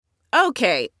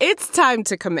Okay, it's time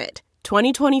to commit.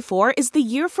 2024 is the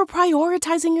year for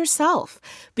prioritizing yourself.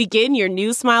 Begin your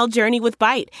new smile journey with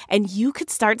Byte, and you could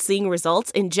start seeing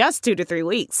results in just 2 to 3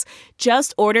 weeks.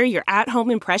 Just order your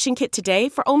at-home impression kit today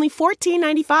for only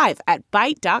 $14.95 at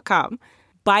Byte.com.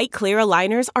 Byte Clear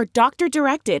aligners are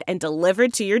doctor-directed and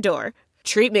delivered to your door.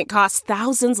 Treatment costs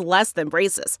thousands less than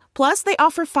braces. Plus, they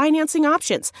offer financing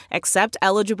options, accept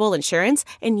eligible insurance,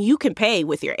 and you can pay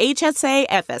with your HSA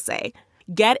FSA.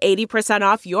 Get 80%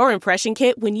 off your impression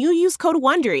kit when you use code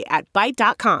WONDERY at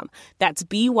Byte.com. That's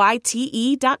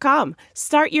BYTE.com.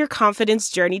 Start your confidence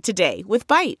journey today with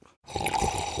Byte.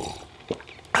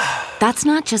 That's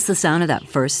not just the sound of that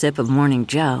first sip of Morning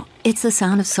Joe. It's the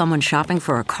sound of someone shopping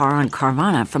for a car on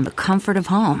Carvana from the comfort of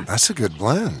home. That's a good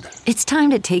blend. It's time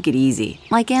to take it easy,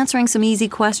 like answering some easy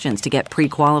questions to get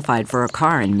pre-qualified for a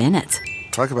car in minutes.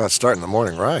 Talk about starting the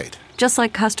morning right. Just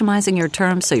like customizing your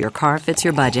terms so your car fits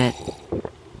your budget.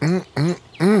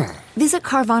 Visit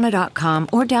Carvana.com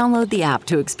or download the app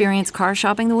to experience car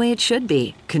shopping the way it should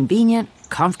be. Convenient,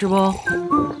 comfortable.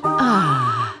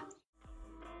 Ah.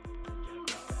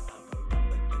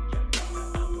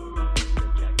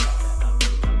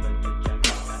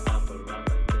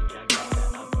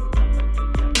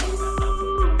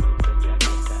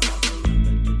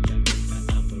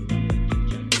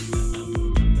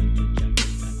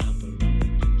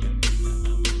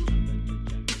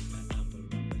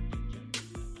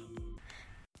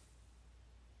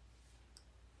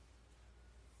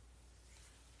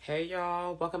 Hey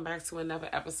y'all, welcome back to another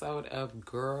episode of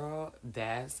Girl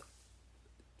That's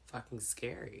Fucking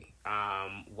Scary.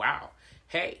 Wow.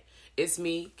 Hey, it's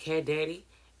me, Cat Daddy,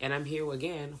 and I'm here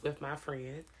again with my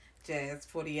friend Jazz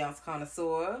 40-ounce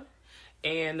connoisseur.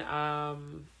 And I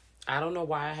don't know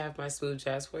why I have my smooth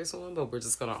jazz voice on, but we're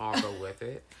just gonna all go with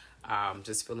it.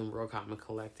 Just feeling real calm and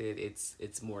collected.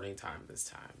 It's morning time this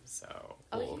time, so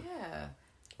Yeah.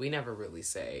 we never really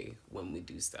say when we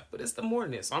do stuff, but it's the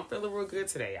morning, so I'm feeling real good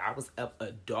today. I was up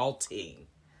adulting.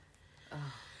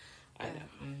 I know.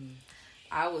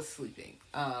 I was sleeping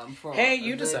for Hey, a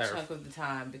you good deserve. chunk of the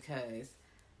time because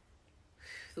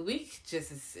the week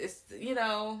just is, it's, you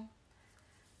know,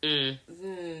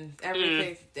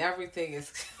 everything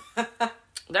is...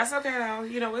 That's okay though.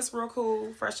 You know, it's real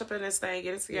cool. Fresh up in this thing,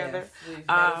 get it together. Yes, we've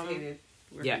meditated.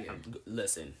 We're Yeah, here.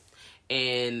 listen.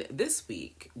 And this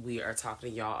week, we are talking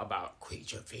to y'all about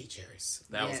creature features.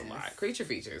 That was a lot. Creature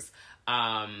features.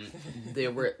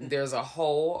 There's a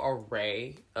whole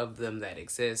array of them that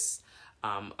exist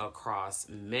across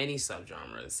many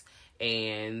subgenres.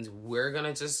 And we're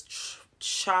going to just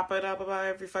chop it up about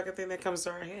every fucking thing that comes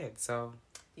to our head. So,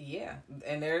 Yeah,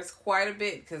 and there's quite a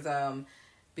bit because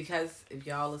if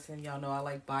y'all listen, y'all know I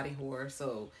like body horror,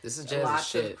 so this is just lots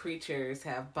shit. of creatures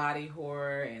have body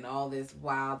horror and all this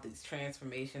wild, these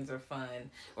transformations are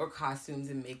fun, or costumes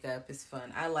and makeup is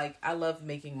fun. I love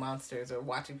making monsters or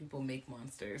watching people make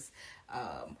monsters,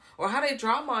 or how they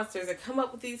draw monsters and come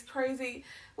up with these crazy,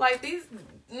 like these,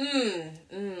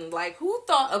 like who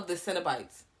thought of the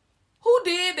Cenobites? Who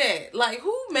did that? Like,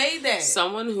 who made that?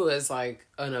 Someone who has like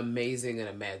an amazing I'm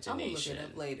imagination. gonna look it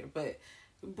up later, but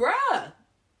bruh.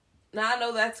 Now I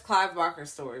know that's Clive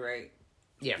Barker's story, right?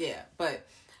 Yeah. Yeah, but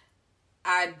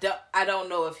I don't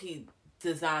know if he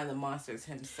designed the monsters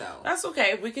himself. That's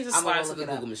okay. We can just I'm gonna slide to the look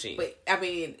it Google up. machine. But I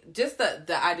mean, just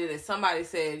the idea that somebody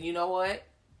said, you know what,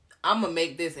 I'm gonna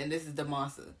make this, and this is the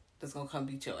monster that's gonna come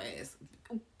beat your ass.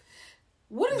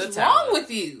 What is wrong with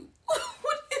you?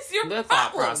 What is your the problem?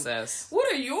 thought process.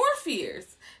 What are your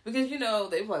fears? Because, you know,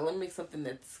 they were like, let me make something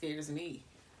that scares me.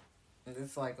 And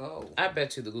it's like, oh. I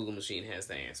bet you the Google machine has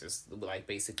the answers, like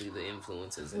basically the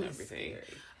influences and everything.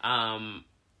 Scary.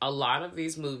 A lot of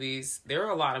these movies, there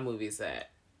are a lot of movies that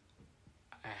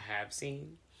I have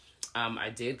seen. I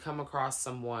did come across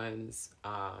some ones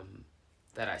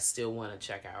that I still want to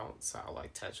check out, so I'll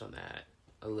like touch on that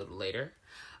a little later.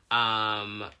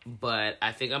 But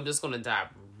I think I'm just gonna dive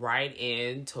right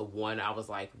into one I was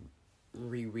like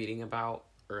rereading about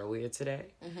earlier today.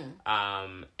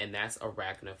 And that's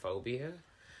Arachnophobia.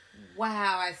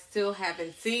 Wow, I still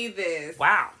haven't seen this.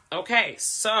 Wow. Okay,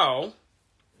 so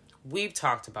we've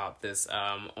talked about this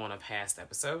on a past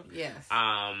episode. Yes.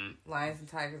 Lions and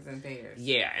tigers and bears.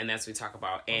 Yeah, and that's we talk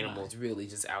about animals really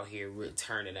just out here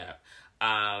turning up.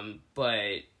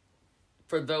 But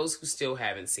for those who still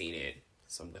haven't seen it,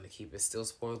 so I'm gonna keep it still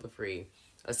spoiler free.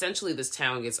 Essentially, this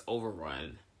town gets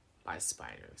overrun by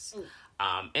spiders.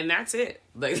 And that's it.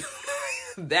 Like,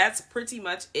 that's pretty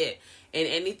much it. And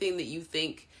anything that you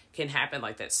think can happen,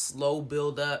 like that slow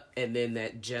build up and then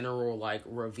that general like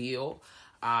reveal.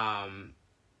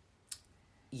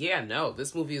 Yeah, no,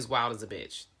 this movie is wild as a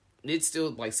bitch. it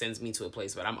still like sends me to a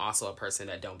place, but I'm also a person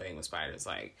that don't bang with spiders.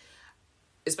 Like,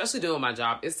 especially doing my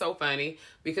job, it's so funny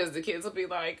because the kids will be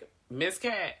like, Miss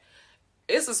Cat,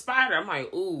 it's a spider. I'm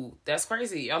like, ooh, that's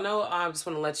crazy. Y'all know, I just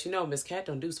want to let you know, Miss Cat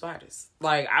don't do spiders.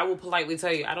 Like, I will politely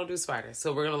tell you, I don't do spiders.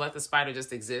 So we're going to let the spider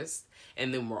just exist.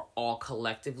 And then we're all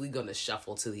collectively going to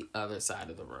shuffle to the other side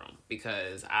of the room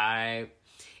because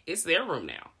it's their room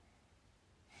now.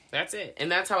 That's it. And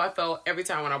that's how I felt every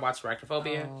time when I watched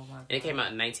Arachnophobia. Oh, and it came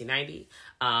out in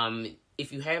 1990.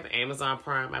 If you have Amazon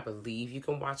Prime, I believe you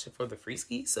can watch it for the free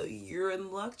ski. So you're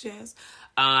in luck, Jazz.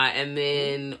 And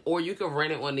then, or you can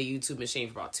rent it on the YouTube machine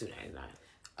for about $2.99.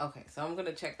 Okay, so I'm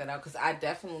gonna check that out because I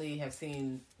definitely have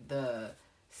seen the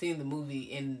movie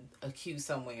in a queue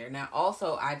somewhere. Now,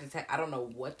 also, I don't know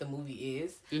what the movie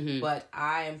is, but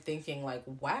I am thinking like,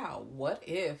 wow, what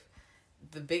if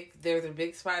there's a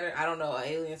big spider, I don't know, an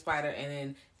alien spider, and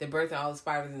then they're birthing all the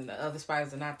spiders, and the other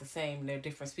spiders are not the same, and they're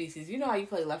different species. You know how you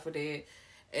play Left 4 Dead,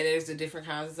 and there's the different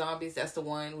kinds of zombies? That's the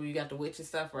one where you got the witch and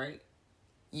stuff, right?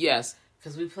 Yes.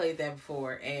 Because we played that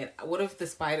before, and what if the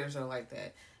spiders are like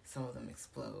that? Some of them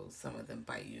explode, some of them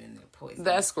bite you and they're poison.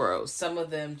 That's gross. Some of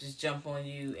them just jump on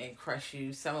you and crush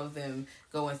you. Some of them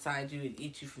go inside you and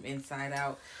eat you from inside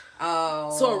out.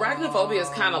 Oh. So Arachnophobia is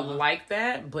kind of like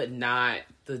that, but not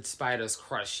the spiders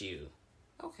crush you.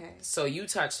 Okay. So you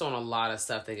touched on a lot of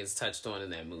stuff that gets touched on in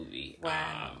that movie.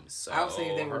 Wow. So I would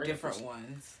say there were different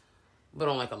ones. But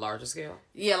on like a larger scale?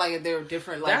 Yeah, like they're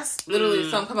different. Like literally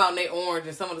some come out and they orange,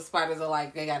 and some of the spiders are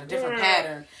like they got a different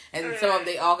pattern, and some of them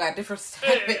they all got different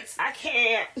habits. I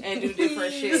can't. And do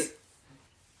different shit.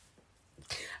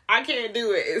 I can't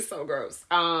do it. It's so gross.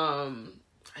 I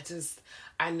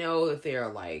know that they're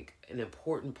like an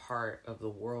important part of the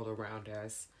world around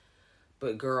us.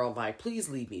 But girl, like, please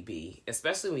leave me be.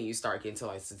 Especially when you start getting to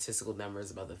like statistical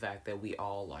numbers about the fact that we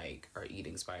all like are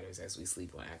eating spiders as we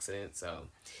sleep on accident. So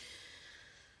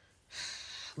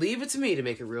leave it to me to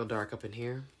make it real dark up in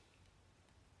here.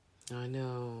 I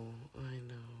know.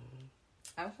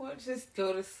 I want to just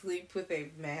go to sleep with a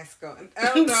mask on.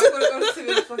 I don't know. I want to go to sleep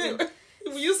with a fucking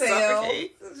Will you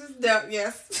suffocate?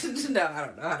 Yes. No, I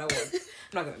don't know. I don't want. I'm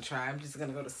not going to try. I'm just going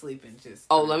to go to sleep and just...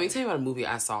 Oh, let me tell you about a movie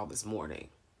I saw this morning.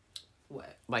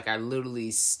 What? Like, I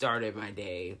literally started my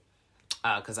day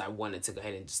because I wanted to go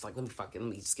ahead and just like, let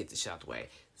me just get this shit out the way.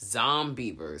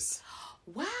 Zombievers.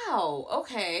 Wow.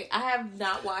 Okay. I have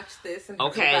not watched this and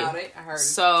heard about it. I heard.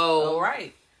 So, all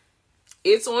right.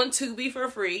 It's on Tubi for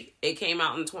free. It came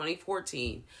out in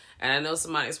 2014. And I know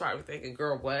somebody's probably thinking,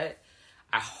 girl, what?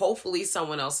 Hopefully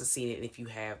someone else has seen it. And if you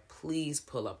have, please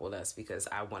pull up with us because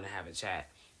I want to have a chat.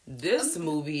 This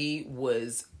movie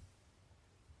was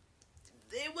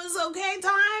okay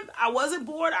time. I wasn't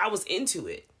bored. I was into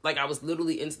it. Like, I was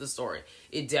literally into the story.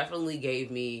 It definitely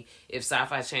gave me, if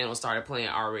Sci-Fi Channel started playing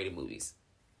R-rated movies.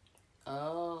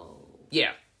 Oh.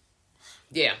 Yeah.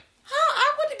 Yeah. Huh,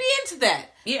 I would be into that.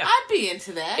 Yeah. I'd be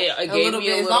into that. It gave me a little,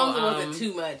 as long as it wasn't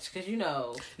too much, because, you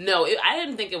know. No, I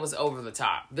didn't think it was over the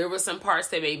top. There were some parts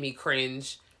that made me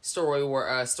cringe,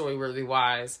 story-worthy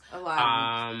wise. A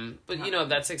lot. But, you know,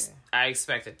 I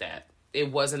expected that. It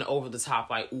wasn't over the top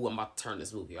like, ooh, I'm about to turn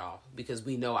this movie off. Because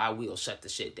we know I will shut the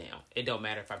shit down. It don't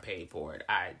matter if I paid for it.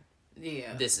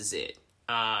 This is it.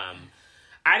 I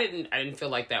didn't feel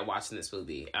like that watching this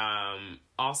movie.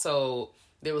 Also,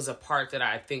 there was a part that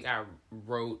I think I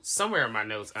wrote somewhere in my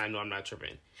notes. I know I'm not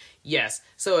tripping. Yes.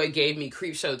 So it gave me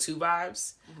Creepshow 2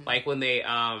 vibes. Mm-hmm. Like when they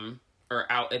are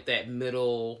out at that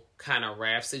middle kind of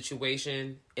raft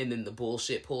situation and then the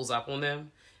bullshit pulls up on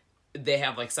them. They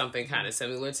have like something kind of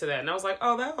similar to that. And I was like,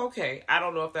 oh, that okay. I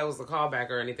don't know if that was a callback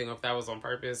or anything, or if that was on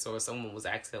purpose or someone was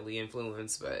accidentally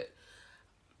influenced, but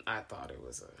I thought it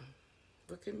was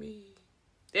look at me.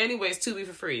 Anyways, Tubi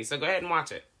for free. So go ahead and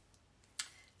watch it.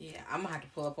 Yeah, I'm going to have to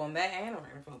pull up on that and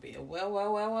Arachnophobia.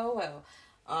 Well.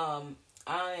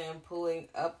 I am pulling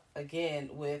up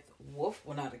again with Wolf.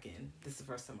 Well, not again. This is the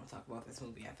first time I'll talk about this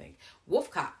movie, I think. Wolf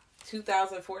Cop,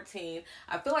 2014.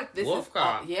 I feel like this Wolf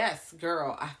Cop. Yes,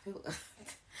 girl. I feel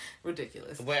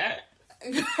ridiculous. What?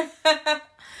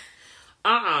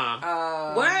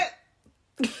 What?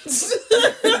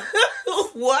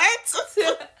 What?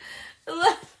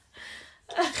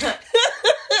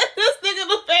 This nigga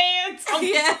the fans.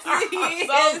 Yes, I'm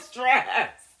so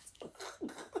stressed.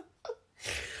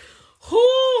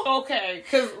 Okay.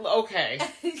 This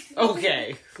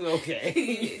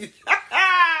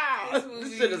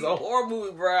shit is a horror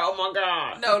movie, bro. Oh my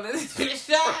god. No, this is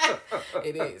shot.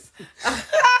 It is. I'm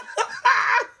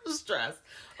stressed.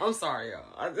 I'm sorry,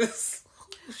 y'all.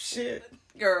 Shit.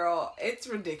 Girl, it's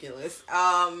ridiculous.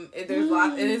 There's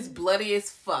lots, and it's bloody as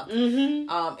fuck.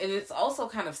 And it's also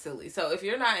kind of silly. So if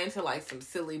you're not into like some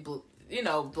silly,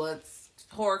 blood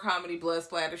horror comedy, blood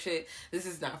splatter shit, this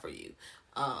is not for you.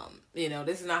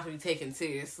 This is not to be taken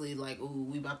seriously. Like, ooh,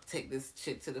 we about to take this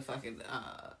shit to the fucking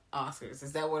Oscars.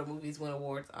 Is that where movies win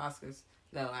awards? Oscars?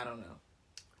 No, I don't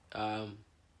know.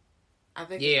 I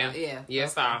think it's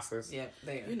the Oscars. Yeah,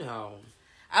 there.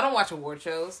 I don't watch award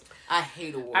shows. I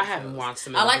hate award shows. I haven't watched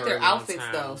them. I like their outfits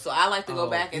though, so I like to go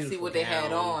back and see what they gowns,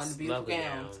 had on. Beautiful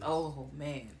gowns. Oh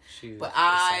man, Shoes, but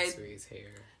I hair,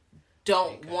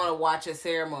 don't want to watch a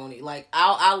ceremony. Like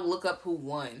I'll look up who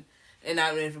won, and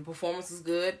if the performance is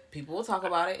good, people will talk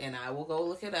about it, and I will go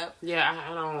look it up. Yeah,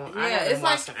 I don't. Yeah, I it's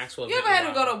like an actual. You ever had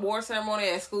to go to a award ceremony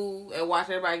at school and watch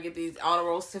everybody get these honor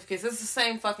roll certificates? It's the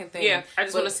same fucking thing. Yeah, I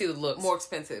just want to see the looks. More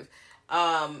expensive.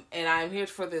 And I'm here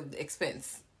for the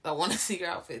expense. I want to see your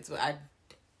outfits, but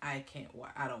I can't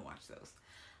watch. I don't watch those.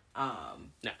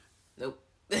 No. Nope.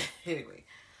 Anyway.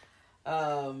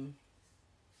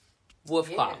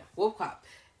 Wolf Cop. Wolf Cop.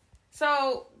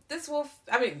 So this wolf.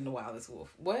 This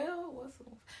wolf. Well, what's the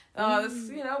wolf?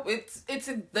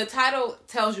 The title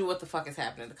tells you what the fuck is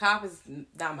happening. The cop is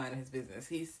not minding his business.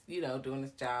 He's doing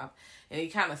his job, and he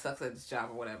kind of sucks at his job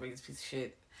or whatever. He's a piece of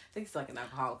shit. I think he's like an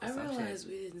alcoholic or some shit. I realized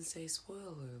we didn't say spoiler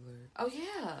alert. Oh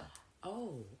yeah.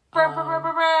 Oh. Spoiler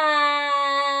alert.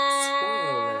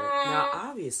 Now,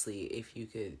 obviously, if you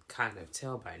could kind of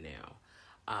tell by now,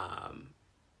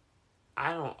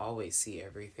 I don't always see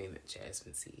everything that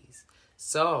Jasmine sees.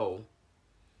 So,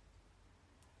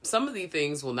 some of these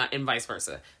things will not, and vice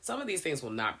versa, some of these things will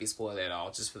not be spoiled at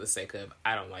all, just for the sake of,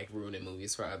 I don't like ruining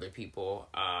movies for other people.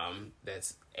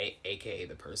 That's aka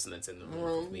the person that's in the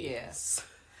room with me. Yes.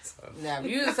 So. Now, if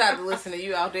you decide to listen to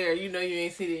you out there, you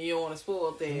ain't seen it and you don't want to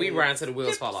spoil things. We run until the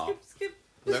wheels fall off. Skip.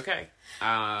 Okay.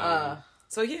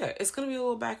 So, yeah, it's going to be a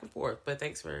little back and forth, but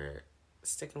thanks for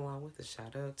sticking along with us.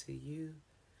 Shout out to you.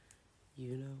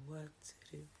 You know what to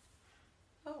do.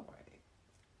 All right.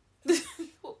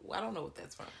 I don't know what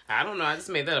that's from. I don't know. I just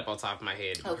made that up on top of my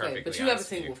head. Okay, but you haven't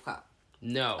seen Wolf Cop?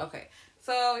 No. Okay.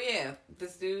 So, yeah,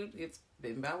 this dude gets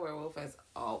bitten by a werewolf, as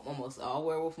almost all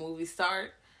werewolf movies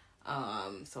start.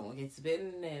 Someone gets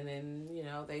bitten, and then,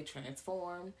 they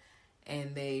transform,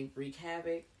 and they wreak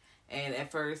havoc. And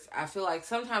at first, I feel like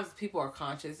sometimes people are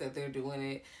conscious that they're doing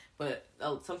it, but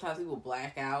sometimes people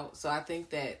black out. So I think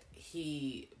that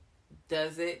he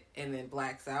does it and then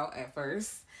blacks out at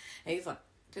first. And he's like,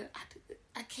 I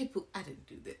didn't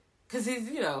do that. Because he's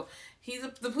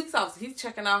the police officer. He's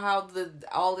checking out how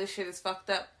all this shit is fucked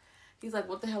up. He's like,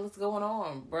 what the hell is going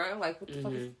on, bro? Like, what the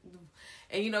fuck is...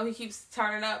 And, he keeps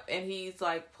turning up, and he's,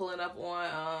 like, pulling up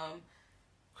on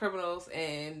criminals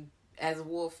and as a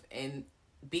wolf and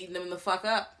beating them the fuck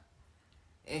up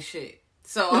and shit.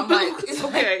 So I'm like...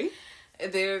 okay.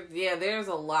 There's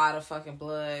a lot of fucking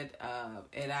blood.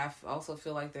 And I also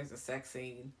feel like there's a sex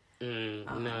scene.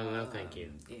 No, thank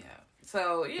you. Yeah.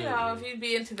 So, if you'd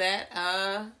be into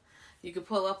that, you could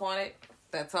pull up on it.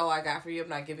 That's all I got for you. I'm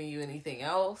not giving you anything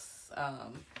else.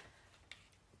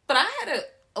 But I had an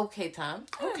okay time.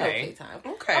 Okay.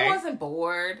 I wasn't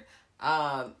bored.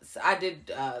 So I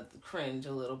did cringe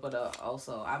a little, but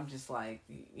also I'm just like,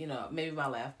 maybe my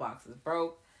laugh box is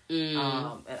broke.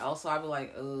 And also I'd be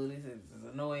like, oh, this is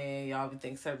annoying. Y'all be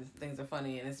think certain things are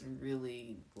funny, and it's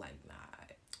really like not.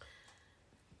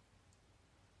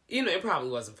 It probably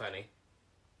wasn't funny.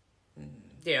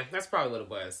 Yeah, that's probably what it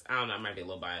was. I don't know, I might be a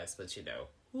little biased, but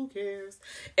who cares?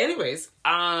 Anyways,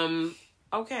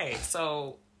 okay,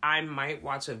 so I might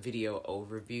watch a video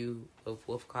overview of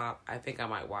Wolf Cop. I think I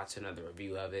might watch another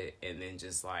review of it and then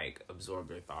just like absorb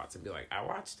their thoughts and be like, I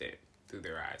watched it through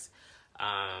their eyes.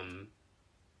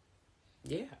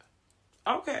 Yeah.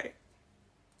 Okay.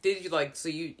 Did you so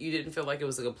you didn't feel like it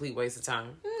was a complete waste of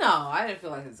time? No, I didn't feel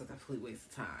like it was a complete waste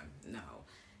of time. No.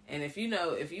 And if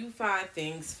you find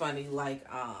things funny like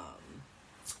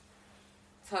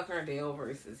Tucker and Dale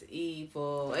versus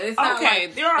Evil, and it's not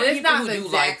there are people not who the do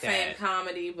exact like same that.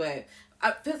 comedy, but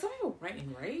some people rant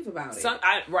and rave about it. And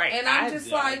I'm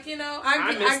just like,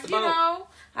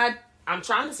 I'm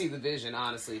trying to see the vision,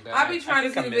 honestly, but I be trying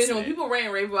to see the vision. When it. people rant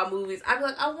and rave about movies, I be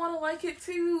like, I want to like it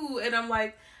too, and I'm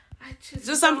like, I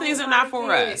just some things are not for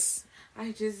us.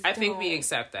 I think we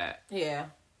accept that. Yeah.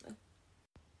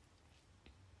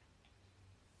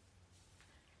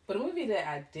 But a movie that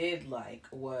I did like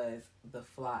was The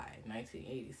Fly,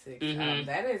 1986.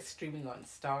 That is streaming on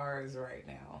Stars right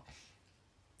now,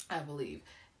 I believe.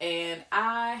 And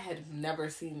I had never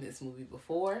seen this movie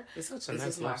before. It's such a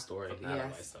nice love story. Not a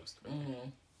nice love story.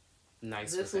 Mm-hmm.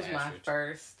 Nice. This was my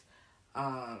first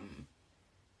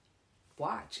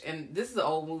watch. And this is an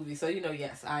old movie, so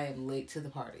yes, I am late to the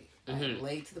party. Mm-hmm. I am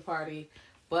late to the party,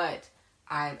 but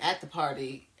I'm at the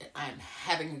party and I'm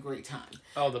having a great time.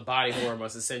 Oh, the body horror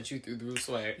must have sent you through the roof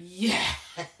swag. Yeah.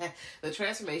 The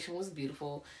transformation was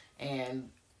beautiful, and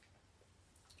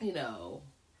the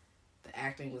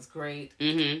acting was great.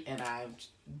 Mm-hmm. And I'm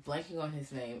blanking on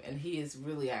his name, and he is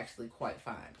really actually quite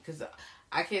fine. Because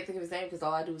I can't think of his name because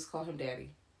all I do is call him Daddy.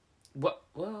 What?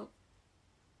 Well,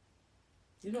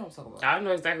 you know what I'm talking about. I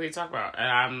know exactly what you're talking about. And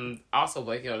I'm also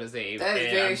blanking on his name. That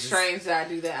is very strange that I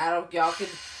do that.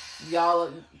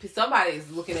 Somebody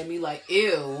is looking at me like,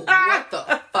 ew, what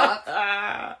the fuck?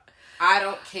 I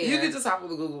don't care. You can just hop on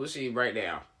the Google machine right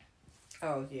now.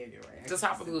 Oh, yeah, you're right. Just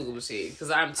hop on the Google machine. Because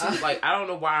I'm too, I don't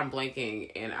know why I'm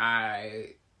blanking, and I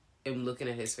am looking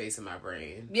at his face in my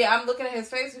brain. Yeah, I'm looking at his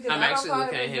face because I'm I don't actually call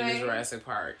looking at him in name. Jurassic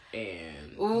Park,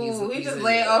 and he's just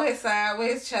laying on his side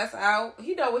with his chest out.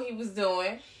 He know what he was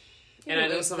doing. And I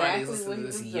know somebody's listening to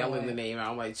this yelling the name.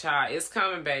 I'm like, child, it's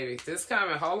coming, baby. It's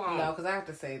coming. Hold on. No, because I have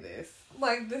to say this.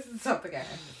 Like, this is something I have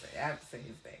to say. I have to say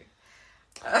his name.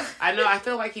 I know. I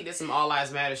feel like he did some All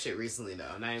Lives Matter shit recently,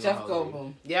 though. Jeff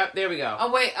Goldblum. Yep, there we go.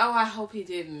 Oh, wait. Oh, I hope he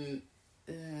didn't.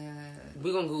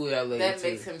 We're going to Google that later, That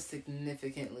makes him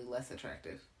significantly less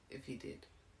attractive if he did.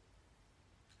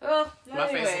 Well, my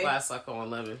face is last sucker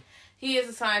on lemon. He is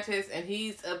a scientist, and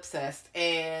he's obsessed,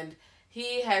 and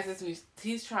he has this.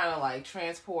 He's trying to like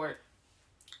transport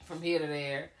from here to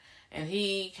there, and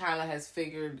he kind of has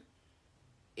figured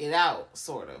it out,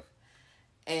 sort of.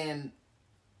 And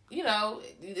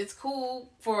it's cool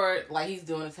for like he's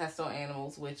doing a test on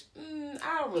animals, which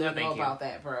I don't really know about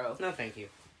that, bro. No, thank you.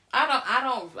 I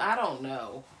don't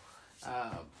know.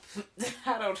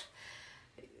 I don't.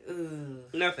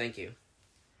 No, thank you.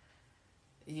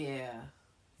 Yeah,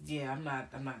 I'm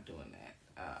not doing that.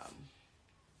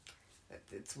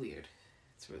 It's weird.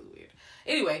 It's really weird.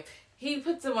 Anyway, he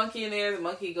puts a monkey in there. The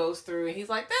monkey goes through, and he's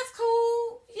like, "That's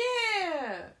cool.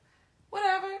 Yeah,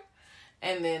 whatever."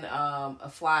 And then a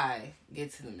fly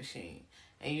gets in the machine,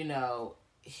 and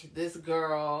this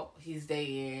girl he's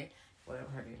dating, whatever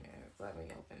her name is. Let me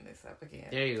open this up again.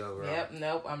 There you go, girl. Yep.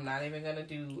 Nope. I'm not even gonna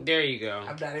do. There you go.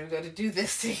 I'm not even gonna do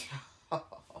this to you.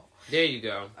 There you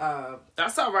go.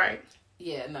 That's all right.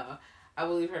 Yeah. No. I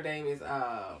believe her name is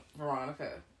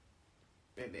Veronica.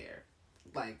 In there,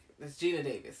 like it's Gina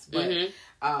Davis, but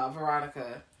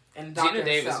Veronica and Dr. Gina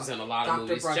Davis himself, was in a lot of Dr.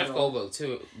 movies. Brundle. Jeff Goldblum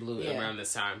too blew around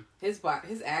this time. His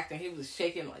acting, he was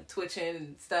shaking, like twitching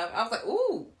and stuff. I was like,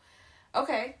 ooh,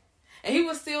 okay. And he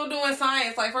was still doing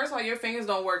science. Like, first of all, your fingers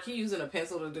don't work. He using a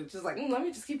pencil to do, just like, let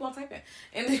me just keep on typing.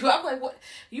 And I'm like, what?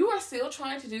 You are still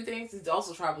trying to do things. He's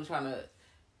also probably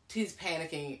he's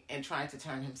panicking and trying to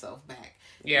turn himself back.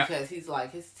 Yeah. Because he's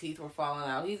like, his teeth were falling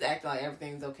out. He's acting like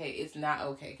everything's okay. It's not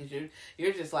okay. Because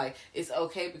you're just like, it's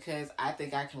okay because I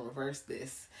think I can reverse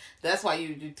this. That's why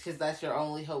because that's your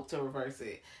only hope to reverse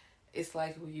it. It's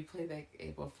like when you play that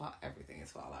game of everything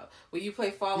is Fallout. When you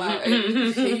play Fallout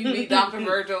and you meet Dr.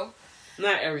 Virgil.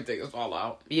 Not everything is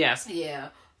Fallout. Yes. Yeah,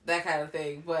 that kind of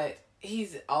thing. But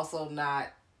he's also not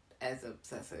as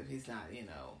obsessive. He's not,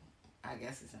 I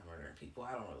guess he's not murdering people.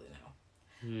 I don't really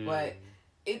know. But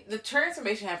the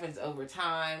transformation happens over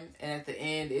time, and at the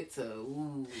end, it's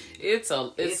fucking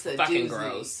doozy.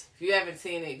 Gross. If you haven't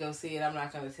seen it, go see it. I'm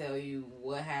not going to tell you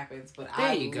what happens, but there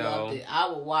I you loved go. it. I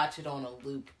would watch it on a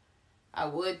loop. I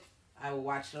would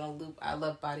watch it on a loop. I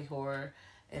love body horror,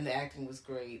 and the acting was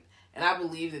great. And I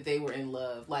believe that they were in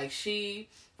love. Like,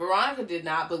 Veronica did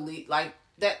not believe, like,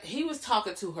 that he was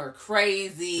talking to her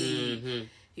crazy. Mm-hmm.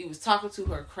 He was talking to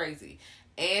her crazy.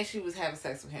 And she was having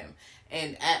sex with him.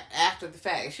 And after the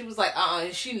fact, she was like,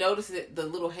 and she noticed the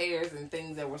little hairs and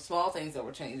things that were small things that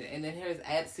were changing. And then his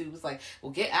attitude was like,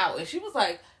 well, get out. And she was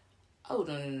like, oh,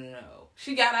 no.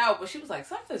 She got out, but she was like,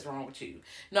 something's wrong with you.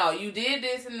 No, you did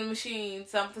this in the machine.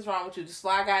 Something's wrong with you. The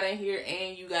fly got in here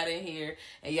and you got in here.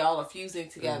 And y'all are fusing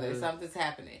together. Mm-hmm. Something's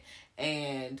happening.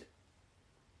 And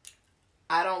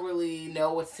I don't really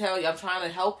know what to tell you. I'm trying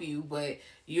to help you, but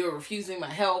you're refusing my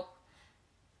help.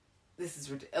 This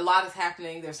is a lot is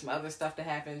happening. There's some other stuff that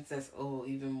happens that's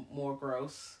even more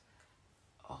gross.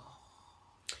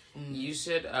 You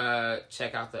should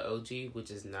check out the OG, which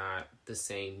is not the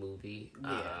same movie.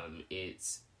 Yeah. It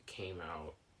came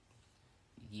out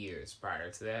years prior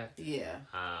to that. Yeah.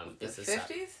 It's the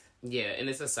 50s? Yeah, and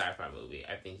it's a sci-fi movie.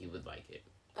 I think you would like it.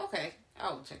 Okay,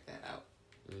 I'll check that out.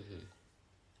 Mm-hmm.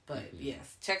 But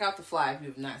yes, check out The Fly if you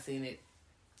have not seen it.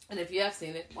 And if you have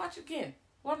seen it, watch it again.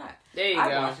 Why not? There you go.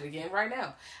 I'd watch it again right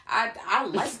now. I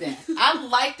like that. I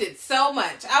liked it so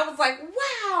much. I was like,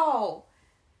 wow,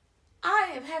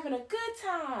 I am having a good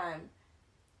time.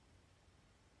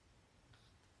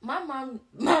 My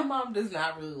mom does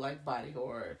not really like body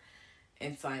horror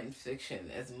and science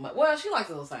fiction as much. Well, she likes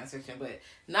a little science fiction, but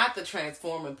not the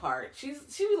transforming part. She'd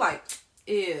be like,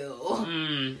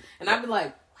 ew. And I'd be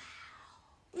like,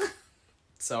 wow.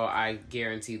 So I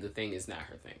guarantee The Thing is not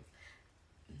her thing.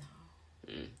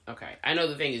 No. Okay. I know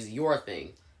The Thing is your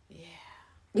thing.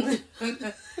 Yeah.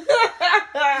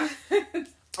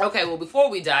 Okay, well, before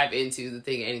we dive into The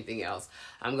Thing and anything else,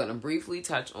 I'm going to briefly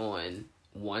touch on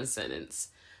one sentence.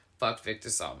 Fuck Victor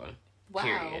Salva. Wow.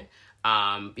 Period.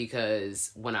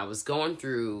 Because when I was going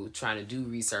through trying to do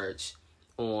research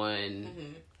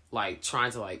on, like,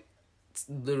 trying to, like,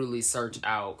 literally search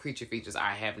out creature features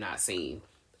I have not seen,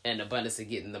 and abundance of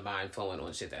getting the mind flowing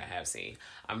on shit that I have seen,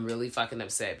 I'm really fucking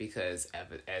upset because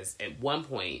as at one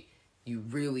point, you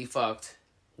really fucked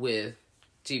with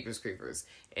Jeepers Creepers,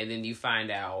 and then you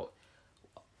find out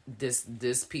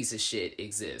this piece of shit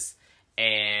exists.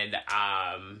 And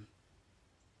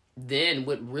then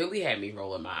what really had me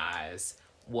rolling my eyes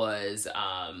was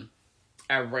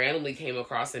I randomly came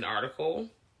across an article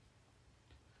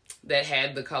that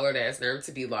had the colored ass nerve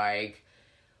to be like,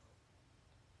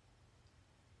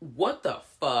 what the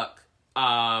fuck?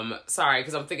 Sorry,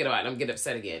 because I'm thinking about it and I'm getting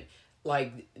upset again.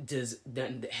 Like,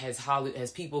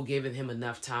 has people given him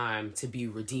enough time to be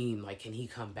redeemed? Like, can he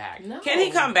come back? No. Can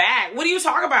he come back? What are you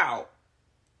talking about?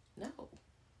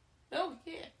 No,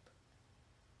 he can't.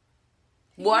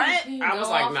 What? He I was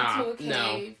like, nah, into a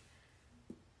cave.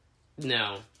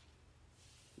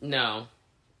 no.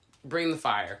 Bring the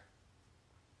fire.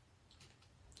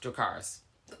 Dracarys.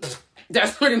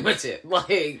 That's pretty much it.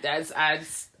 Like, I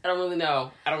don't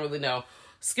really know.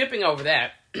 Skipping over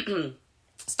that,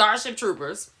 Starship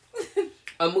Troopers,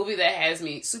 a movie that has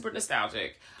me super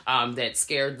nostalgic, that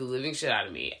scared the living shit out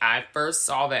of me. I first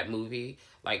saw that movie,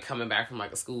 like, coming back from,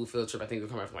 like, a school field trip. I think we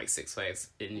were coming from, like, Six Flags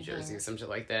in New Jersey or some shit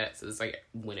like that. So it's, like,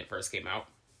 when it first came out.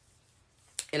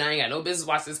 And I ain't got no business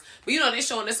watching this. But, you know, they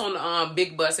showing this on the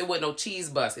big bus. It wasn't no cheese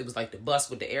bus. It was, like, the bus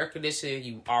with the air conditioning.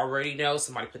 You already know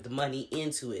somebody put the money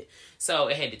into it. So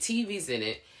it had the TVs in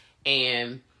it.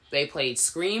 And they played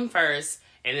Scream first.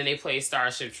 And then they played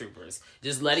Starship Troopers.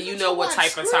 Just letting you know what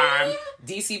type of time.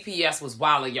 DCPS was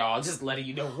wilding, y'all. Just letting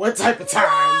you know what type of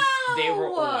time they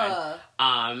were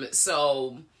on.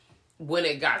 So when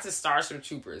it got to Starship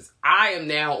Troopers, I am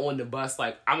now on the bus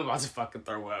like, I'm about to fucking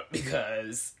throw up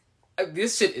because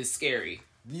this shit is scary.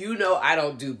 You know I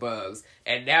don't do bugs.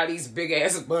 And now these big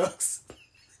ass bugs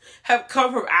have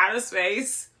come from outer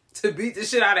space to beat the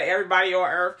shit out of everybody on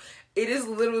Earth. It is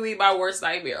literally my worst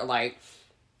nightmare. Like,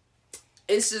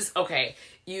 it's just, okay,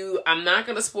 I'm not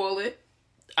going to spoil it.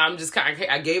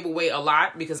 I gave away a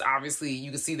lot because obviously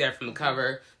you can see that from the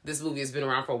cover. This movie has been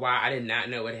around for a while. I did not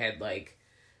know it had like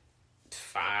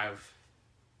 5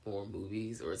 more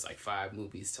movies, or it's like 5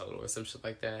 movies total or some shit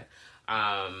like that.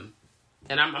 And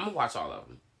I'm going to watch all of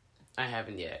them. I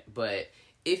haven't yet. But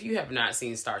if you have not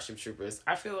seen Starship Troopers,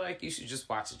 I feel like you should just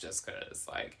watch it just because.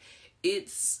 Like,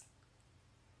 it's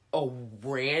a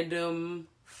random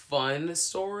fun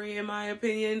story, in my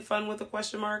opinion. Fun with a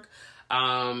question mark.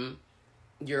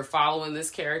 You're following this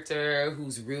character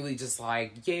who's really just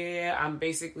like, yeah, I'm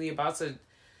basically about to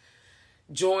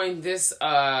join this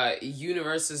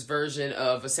universe's version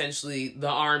of essentially the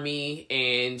army,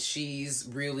 and she's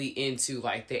really into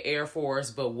like the Air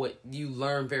Force. But what you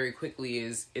learn very quickly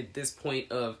is at this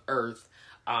point of Earth,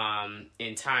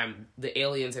 in time, the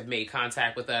aliens have made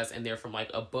contact with us, and they're from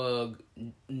like a bug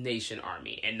nation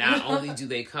army. And not only do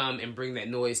they come and bring that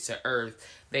noise to Earth,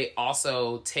 they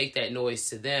also take that noise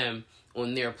to them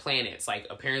on their planets. Like,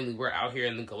 apparently we're out here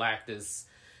in the Galactus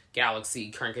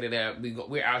galaxy cranking it up.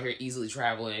 We're out here easily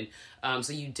traveling.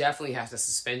 So you definitely have to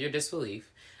suspend your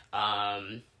disbelief.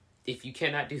 If you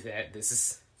cannot do that, this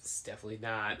is definitely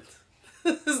not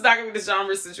this is not gonna be the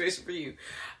genre situation for you.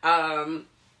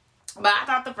 But I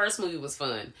thought the first movie was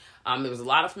fun. There was a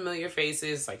lot of familiar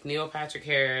faces, like Neil Patrick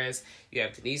Harris. You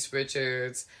have Denise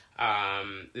Richards.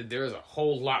 There was a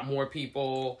whole lot more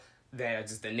people that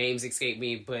just the names escape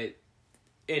me, but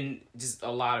and just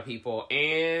a lot of people.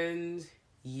 And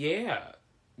yeah,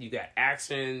 you got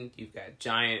action. You've got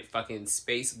giant fucking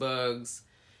space bugs.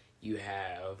 You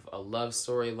have a love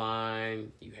storyline.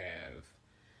 You have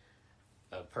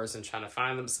a person trying to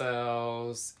find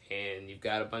themselves, and you've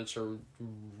got a bunch of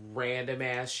random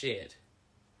ass shit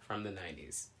from the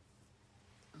 90s.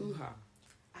 Hoo-ha.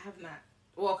 I have not.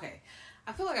 Well, okay.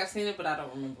 I feel like I've seen it, but I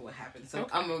don't remember what happened. So okay.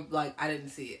 I'm like, I didn't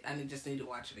see it. I just need to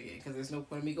watch it again because there's no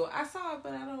point in me going, I saw it,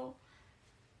 but I don't.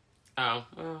 Oh,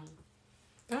 well.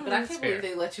 But I can't believe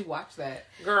they let you watch that.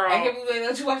 Girl. I can't believe they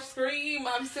let you watch Scream.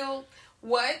 I'm still,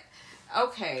 what?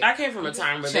 okay. I came from a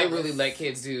time where they really let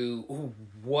kids do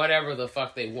whatever the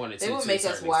fuck they wanted to. They would make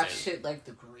us watch shit like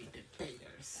The Great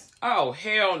Debaters. Oh,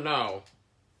 hell no.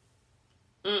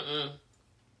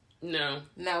 No.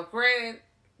 Now, granted,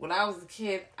 when I was a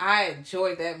kid, I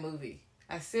enjoyed that movie.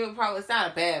 I still probably, it's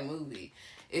not a bad movie.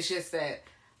 It's just that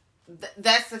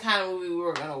that's the kind of movie we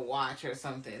were gonna watch or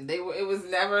something. It was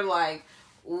never like,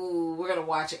 ooh, we're gonna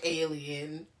watch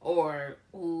Alien, or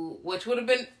ooh, which would have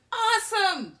been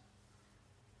awesome.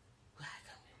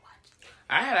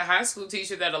 I had a high school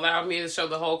teacher that allowed me to show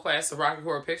the whole class the Rocky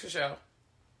Horror Picture Show.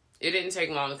 It didn't take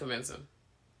long to convince him.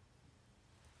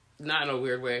 Not in a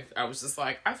weird way. I was just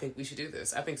like, I think we should do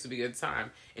this. I think this would be a good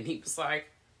time. And he was like,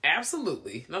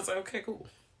 absolutely. And I was like, okay, cool.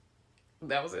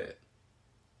 That was it.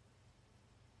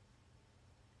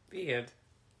 The end.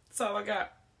 That's all I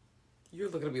got. You're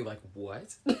looking at me like,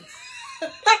 what? I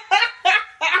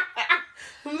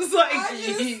was like,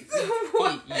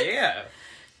 yeah.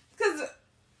 Because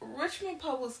Richmond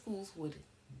Public Schools would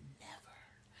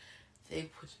never.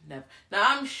 Now,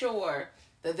 I'm sure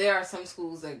that there are some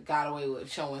schools that got away with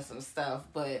showing some stuff,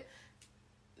 but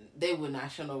they would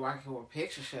not show no Rocky Horror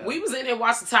Picture Show. We was in there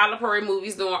watching Tyler Perry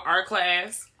movies during art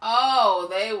class. Oh,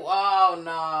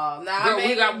 no. Nah,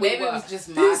 maybe it was just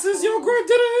my This school. is your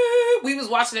granddaddy. We was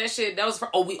watching that shit. That was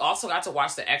we also got to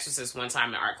watch The Exorcist one time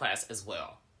in art class as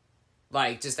well.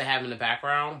 Like, just to have in the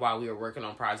background while we were working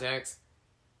on projects.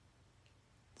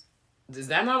 Is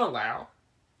that not allowed?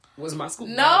 Was my school?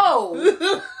 No.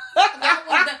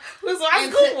 That was my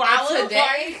school.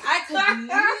 Today, I could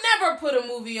never put a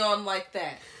movie on like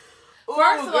that.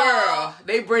 First of all,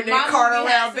 they bring that cart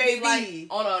around, baby, like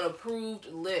on an approved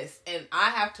list, and I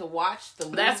have to watch the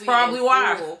movie. That's probably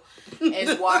why.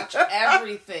 And watch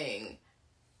everything,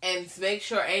 and make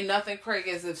sure ain't nothing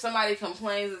crazy. If somebody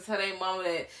complains and tell their mama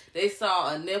that they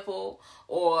saw a nipple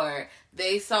or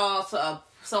they saw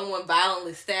someone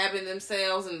violently stabbing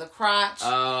themselves in the crotch,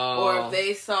 or if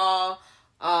they saw.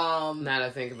 Now that I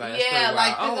think about it, yeah,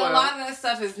 like a lot of that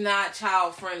stuff is not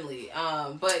child friendly.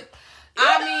 But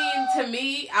I mean, to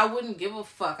me, I wouldn't give a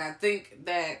fuck. I think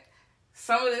that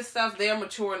some of this stuff they're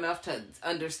mature enough to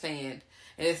understand,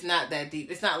 and it's not that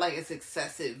deep. It's not like it's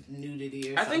excessive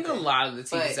nudity or something. I think a lot of the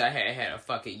teachers I had a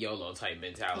fucking YOLO type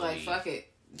mentality. Like, fuck it,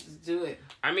 just do it.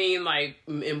 I mean, like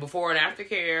in before and after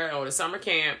care or the summer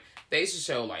camp, they used to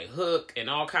show like Hook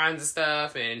and all kinds of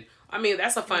stuff, and I mean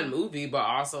that's a fun movie, but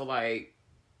also like.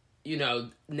 You know,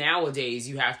 nowadays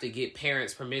you have to get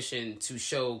parents' permission to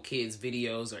show kids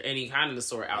videos or any kind of the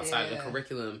sort outside of the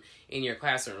curriculum in your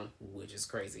classroom, which is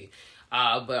crazy.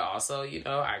 But also, you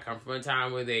know, I come from a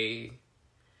time where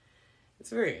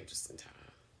it's a very interesting time.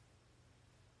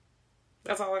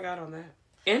 That's all I got on that.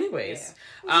 Anyways,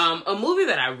 a movie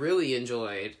that I really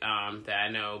enjoyed, that I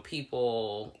know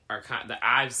people that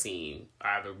I've seen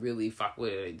either really fuck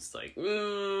with, it's like,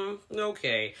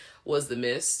 okay, was The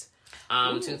Mist.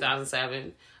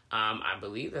 2007. I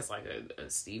believe that's like a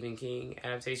Stephen King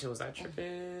adaptation. Was I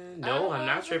tripping? No, I'm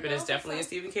not tripping. It's definitely a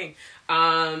Stephen King.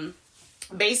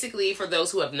 Basically, for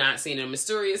those who have not seen it, a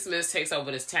mysterious mist takes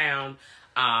over this town.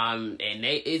 And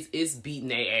it's beating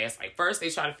their ass. Like, first they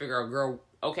try to figure out, girl,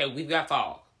 okay, we've got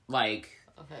fog. Like,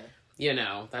 okay, you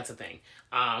know, that's a thing.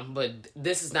 But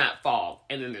this is not fog.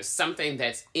 And then there's something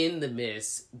that's in the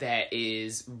mist that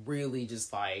is really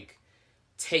just like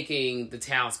taking the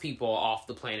townspeople off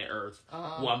the planet Earth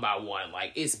one by one.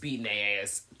 Like, it's beating their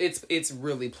ass. It's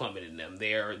really plummeting them.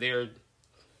 They're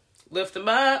lift them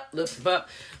up.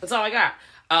 That's all I got.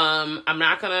 I'm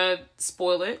not gonna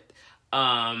spoil it.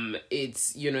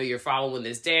 It's, you know, you're following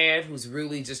this dad who's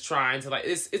really just trying to like,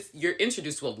 you're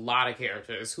introduced to a lot of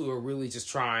characters who are really just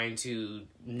trying to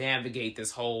navigate this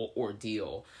whole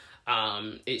ordeal.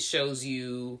 It shows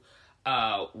you,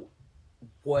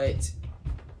 what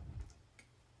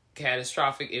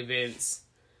catastrophic events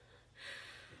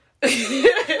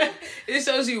it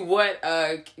shows you what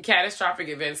catastrophic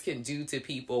events can do to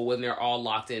people when they're all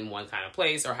locked in one kind of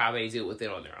place, or how they deal with it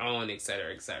on their own,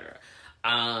 etc., etc.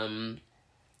 I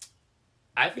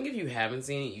think if you haven't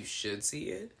seen it, you should see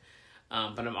it.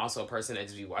 But I'm also a person that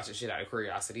just be watching shit out of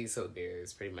curiosity, so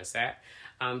there's pretty much that.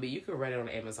 But you can rent it on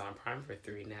Amazon Prime for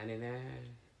 $3.99.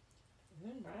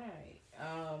 All right.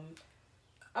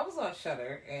 I was on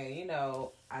Shudder, and you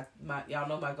know, y'all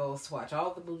know my goal is to watch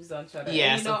all the movies on Shudder.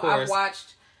 Yes, and, you know, of course. I've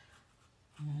watched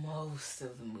most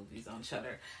of the movies on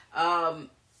Shudder. I'm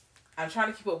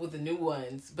trying to keep up with the new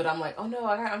ones, but I'm like, oh no,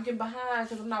 I'm getting behind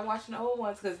because I'm not watching the old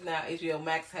ones, because now HBO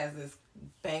Max has this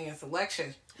banging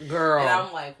selection. Girl. And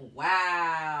I'm like,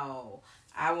 wow,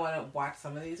 I want to watch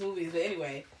some of these movies. But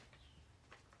anyway,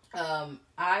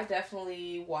 I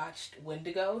definitely watched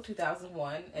Wendigo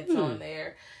 2001. It's on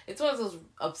there. It's one of those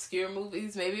obscure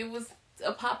movies. Maybe it was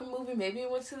a popping movie. Maybe it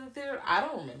went to the theater. I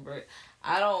don't remember it.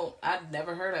 I've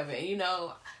never heard of it. And, you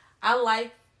know, I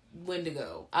like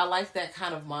Wendigo. I like that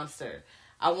kind of monster.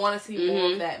 I want to see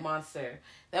more of that monster.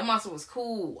 That monster was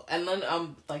cool. And then,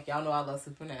 like, y'all know I love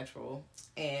Supernatural.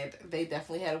 And they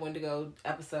definitely had a Wendigo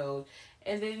episode.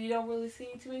 And then you don't really see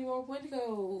too many more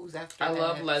Wendigos after that. I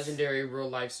love legendary real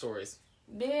life stories.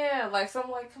 Yeah, like, so I'm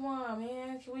like, come on,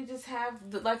 man. Can we just have,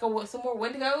 some more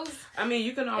Wendigos? I mean,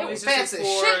 you can always just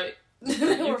explore.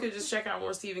 You could just check out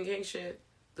more Stephen King shit.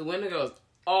 The Wendigo's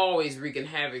always wreaking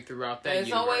havoc throughout that universe.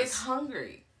 It's always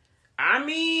hungry. I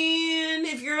mean,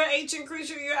 if you're an ancient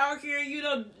creature, you're out here, you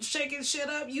know, shaking shit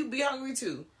up, you be hungry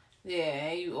too. Yeah,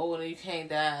 and you old and you can't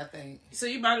die, I think. So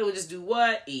you might as well just do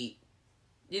what? Eat.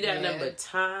 You got nothing but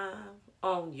time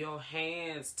on your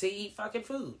hands to eat fucking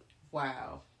food.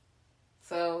 Wow.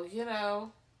 So, you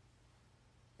know,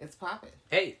 it's popping.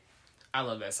 Hey, I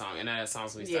love that song, and that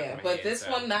song's stuck in my head. Yeah, but this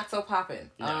one not so popping.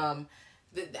 No.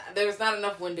 There's not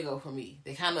enough Wendigo for me.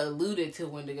 They kind of alluded to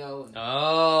Wendigo.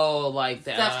 Oh, like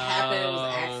that. Stuff happened. It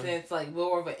was accidents, like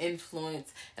more of an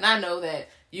influence. And I know that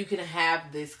you can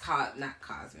have this, not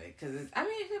cosmic, because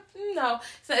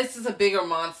it's just a bigger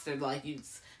monster. Like,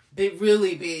 it's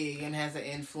really big and has an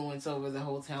influence over the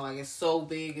whole town. Like, it's so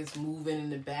big, it's moving in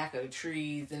the back of the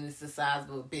trees, and it's the size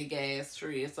of a big ass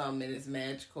tree or something, and it's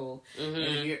magical. And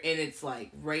if you're in its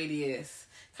like radius,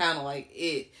 kind of like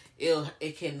it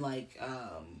can like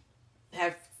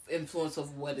have influence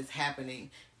of what is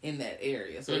happening in that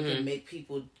area, so it can make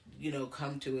people, you know,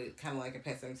 come to it, kind of like a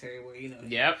Pet Sematary, where, you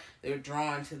know, they're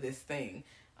drawn to this thing.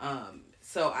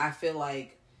 So I feel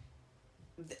like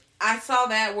I saw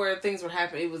that where things were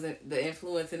happening. It was the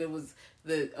influence, and it was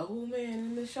the old man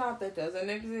in the shop that doesn't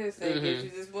exist, and gives you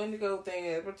this Wendigo thing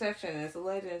as protection, and it's a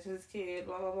legend to his kid,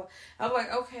 blah blah blah. I was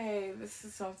like, okay, this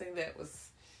is something that was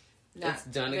not it's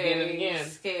done again and again.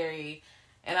 Scary.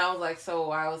 And I was like, so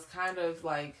I was kind of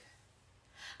like,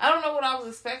 I don't know what I was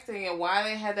expecting, and why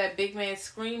they had that big man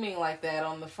screaming like that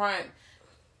on the front.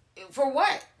 For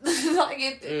what?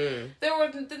 Like, there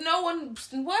was no one.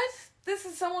 What? This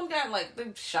is someone got like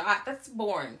them shot. That's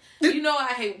boring. You know,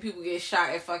 I hate when people get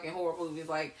shot at fucking horror movies.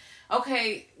 Like,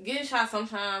 okay, getting shot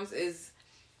sometimes is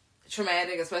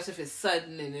traumatic, especially if it's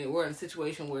sudden and we're in a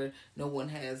situation where no one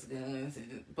has guns.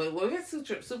 But if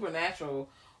it's supernatural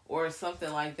or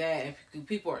something like that, and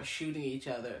people are shooting each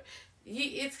other,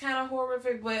 it's kind of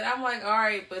horrific. But I'm like, all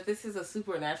right, but this is a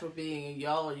supernatural being, and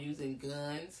y'all are using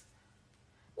guns.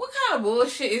 What kind of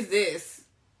bullshit is this?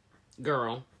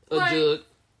 Girl, like, jug.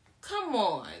 Come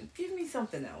on, give me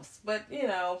something else. But, you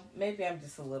know, maybe I'm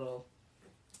just a little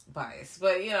biased.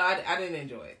 But, you know, I didn't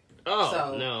enjoy it. Oh,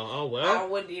 so no. Oh, well. I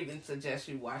wouldn't even suggest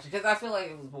you watch it, because I feel like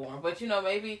it was boring. But, you know,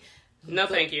 maybe... No,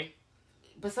 thank you.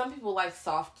 But some people like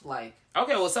soft, like...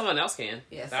 Okay, well, someone else can.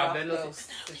 Yeah, soft No,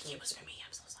 thank you. It was for me.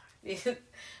 I'm so sorry.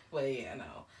 But, yeah,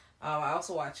 no. I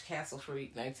also watched Castle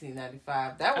Freak,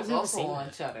 1995. That was also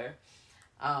on Shudder.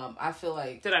 I feel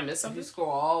like... Did I miss something? If you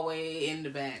scroll all the way in the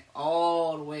back,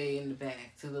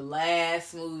 to the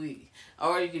last movie,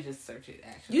 or you could just search it,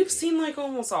 actually. You've seen, like,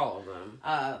 almost all of them.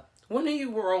 When are you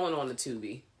rolling on the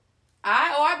Tubi?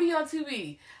 I be on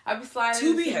Tubi. I be sliding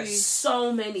Tubi has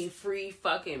so many free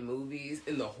fucking movies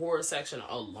in the horror section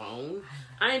alone.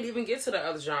 I ain't even get to the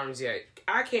other genres yet.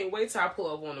 I can't wait till I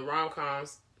pull up on the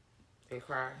rom-coms and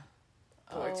cry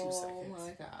for like 2 seconds. Oh,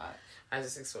 my God. I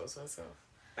just exposed myself.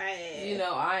 You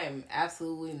know, I am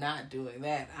absolutely not doing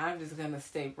that. I'm just going to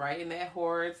stay right in that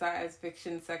horror science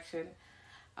fiction section.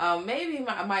 Maybe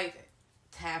I might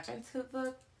tap into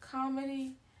the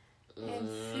comedy and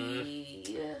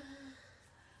see.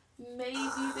 Maybe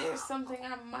there's something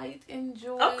I might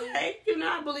enjoy. Okay, you know,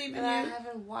 I believe in you. That I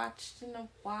haven't watched in a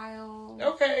while.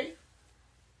 Okay.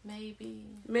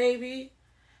 Maybe.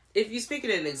 If you speak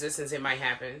it in existence, it might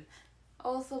happen.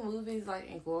 Also, movies like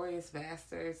Inglourious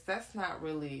Basterds, that's not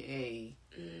really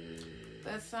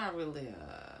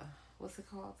what's it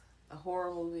called? A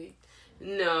horror movie?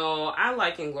 No, I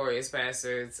like Inglourious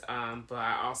Basterds, but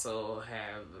I also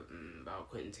have about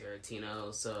Quentin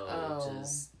Tarantino, so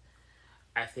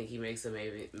I think he makes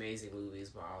amazing movies,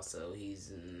 but also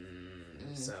he's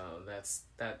so that's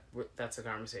a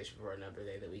conversation for another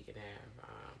day that we can have.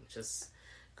 Just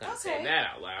gotta say that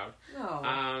out loud. No,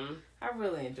 I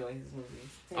really enjoy his movies.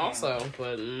 Damn. Also,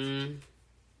 but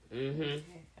Okay.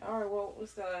 All right, well, we're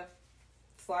just gonna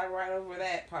slide right over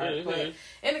that part. But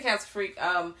in the Castle Freak,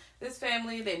 this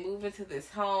family, they move into this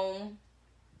home.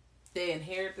 They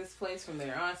inherit this place from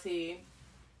their auntie.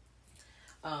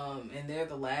 And they're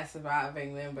the last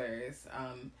surviving members.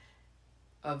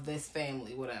 of this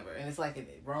family, whatever. And it's like in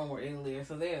Rome or Italy or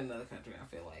so. They're in another country, I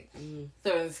feel like.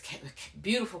 So in this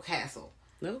beautiful castle.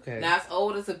 Okay. Now it's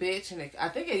old as a bitch, and I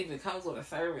think it even comes with a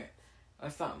servant or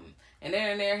something. And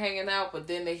they're in there hanging out, but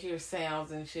then they hear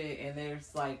sounds and shit, and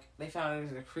there's like, they found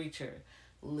there's a creature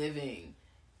living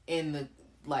in the,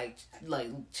 like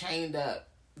chained up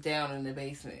down in the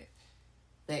basement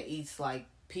that eats like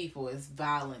people. Is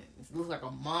violent. It looks like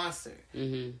a monster.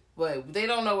 Mm-hmm. But they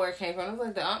don't know where it came from. It's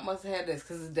like the aunt must have had this,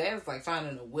 because his dad's like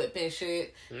finding a whip and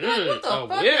shit. Like, what the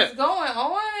fuck is going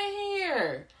on in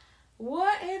here?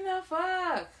 What in the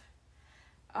fuck?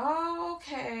 Oh,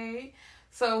 okay.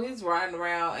 So he's riding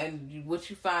around, and what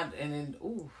you find, and then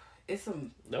it's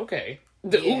some. Okay.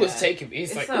 The ooh is taking me.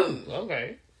 It's like some,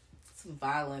 okay. Some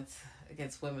violence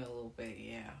against women a little bit.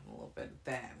 Yeah, a little bit of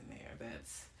that in there.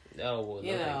 That's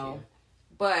you know.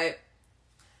 But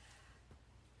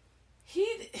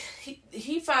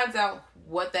he finds out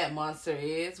what that monster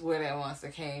is, where that monster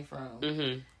came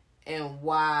from, and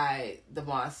why the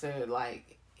monster,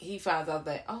 like, he finds out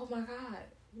that, oh my God,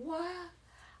 what?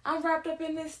 I'm wrapped up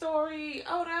in this story.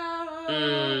 Oh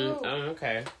no.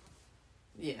 Okay.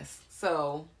 Yes.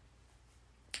 So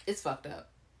it's fucked up.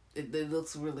 It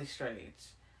looks really strange.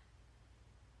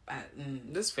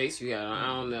 This face you got on, I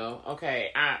don't know.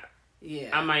 Okay, yeah.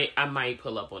 I might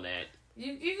pull up on that.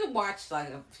 You can watch like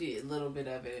a little bit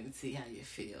of it and see how you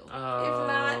feel. If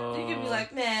not, you can be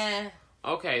like, nah.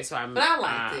 Okay, so But I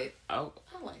liked it. Oh,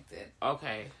 I liked it.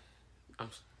 Okay.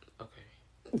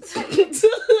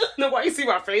 No, why you see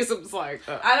my face? I'm just like,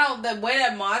 I don't. The way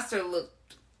that monster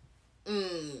looked.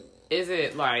 Is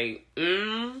it like?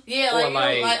 Yeah, like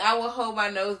I would hold my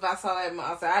nose if I saw that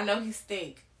monster. I know he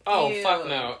stink. Oh, ew. fuck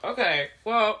no. Okay.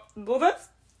 Well, that's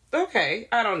okay.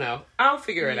 I don't know. I'll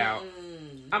figure it out.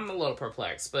 I'm a little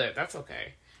perplexed, but that's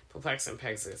okay. Perplexed and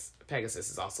Pegasus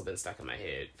has also been stuck in my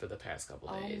head for the past couple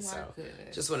of days. So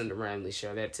goodness. Just wanted to randomly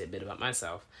share that tidbit about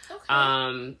myself. Okay.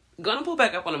 Gonna pull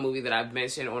back up on a movie that I've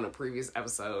mentioned on a previous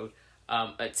episode.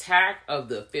 Attack of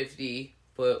the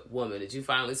 50-Foot Woman. Did you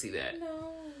finally see that? No.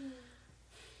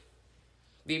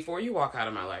 Before you walk out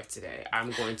of my life today,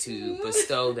 I'm going to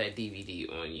bestow that DVD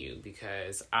on you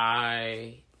because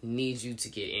I need you to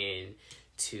get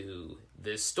into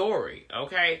this story,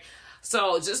 okay?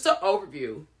 So, just an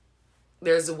overview.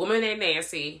 There's a woman named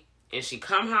Nancy, and she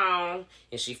come home,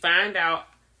 and she find out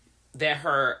that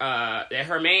her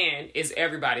man is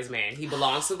everybody's man. He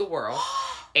belongs to the world.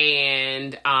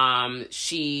 And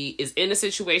she is in a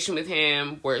situation with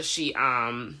him where she,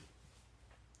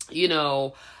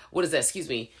 what is that? Excuse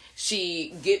me.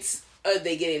 She gets,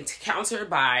 they get encountered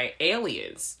by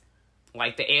aliens.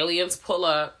 Like, the aliens pull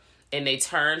up and they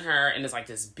turn her, and it's like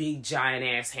this big giant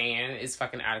ass hand. It's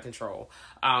fucking out of control.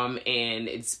 And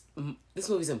this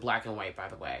movie's in black and white, by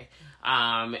the way.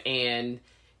 And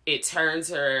it turns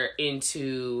her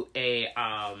into a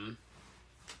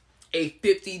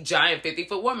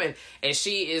 50-foot woman. And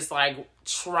she is like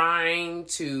trying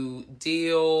to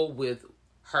deal with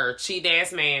her cheat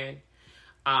ass man,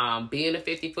 being a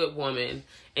 50-foot woman,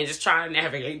 and just trying to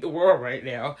navigate the world right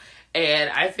now. And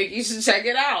I think you should check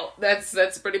it out.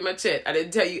 That's pretty much it. I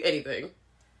didn't tell you anything.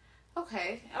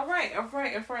 Okay. All right. I'm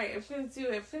gonna do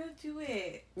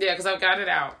it. Yeah, because I've got it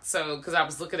out. So, because I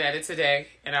was looking at it today,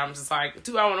 and I'm just like,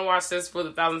 do I want to watch this for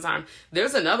the 1,000th time?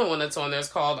 There's another one that's on there. It's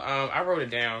called, I wrote it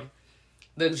down,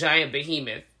 The Giant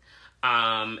Behemoth.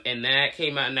 And that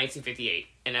came out in 1958.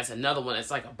 And that's another one.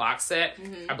 It's like a box set.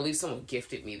 I believe someone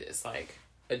gifted me this like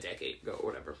a decade ago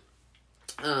or whatever.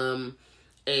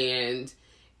 And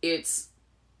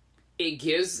it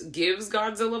gives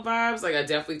Godzilla vibes. Like, I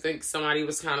definitely think somebody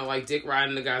was kind of like dick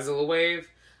riding the Godzilla wave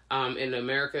in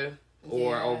America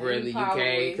or over in the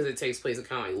UK, because it takes place in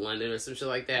kind of like London or some shit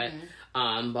like that.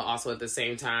 But also at the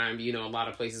same time, a lot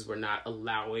of places were not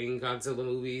allowing Godzilla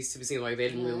movies to be seen. Like, they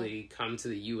didn't really come to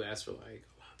the US for like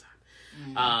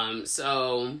a long time.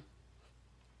 So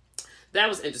that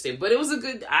was interesting, but it was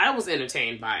I was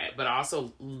entertained by it, but I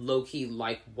also low-key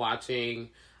like watching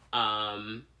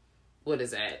what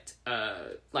is that?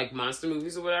 Like monster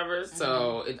movies or whatever.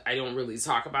 So I don't really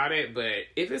talk about it, but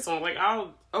if it's on, like,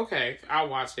 I'll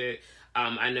watch it.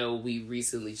 I know we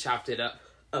recently chopped it up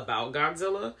about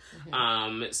Godzilla.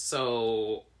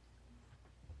 So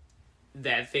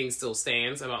that thing still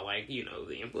stands about, like, the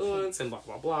influence and blah,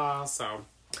 blah, blah. So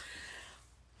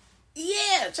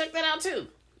yeah, check that out too.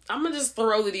 I'm gonna just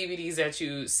throw the DVDs at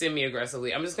you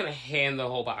semi-aggressively. I'm just gonna hand the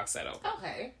whole box set over.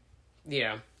 Okay.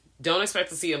 Yeah. Don't expect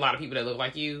to see a lot of people that look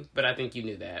like you, but I think you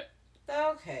knew that.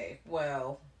 Okay,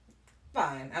 well,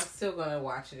 fine. I'm still gonna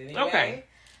watch it anyway. Okay.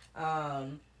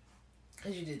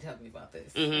 Because you did tell me about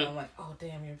this. Mm-hmm. And I'm like, oh,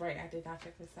 damn, you're right. I did not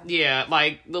check this out. Yeah,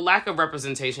 like, the lack of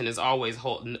representation is always,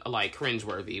 like,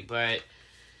 cringeworthy, but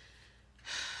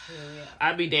Yeah.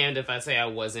 I'd be damned if I say I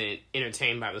wasn't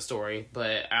entertained by the story,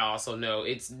 but I also know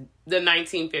it's the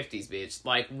 1950s, bitch.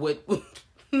 Like, what?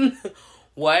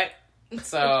 What?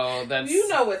 So, that's... You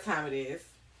know what time it is.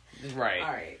 Right.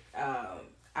 All right.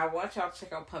 I want y'all to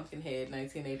check out Pumpkinhead,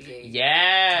 1988.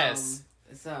 Yes!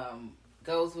 It's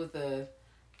goes with the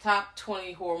top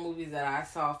 20 horror movies that I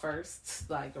saw first,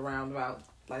 like around about,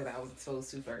 like that I was exposed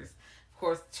to first. Of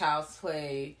course, Child's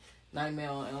Play,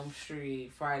 Nightmare on Elm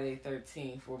Street, Friday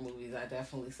 13th were movies I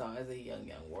definitely saw as a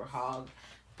young warhog.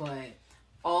 But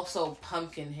also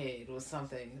Pumpkinhead was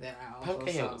something that I also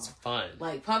Pumpkinhead saw. was fun.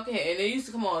 Like Pumpkinhead, and it used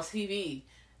to come on TV.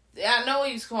 I know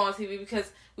it used to come on TV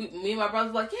because me and my brother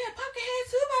were like, yeah, Pumpkinhead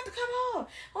 2 about to come on.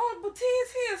 Oh, but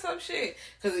TNT or some shit.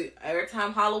 Because every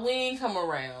time Halloween come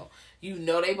around, you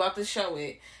know they about to show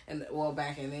it. And well,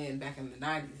 back in the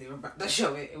 90s, they were about to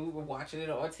show it, and we were watching it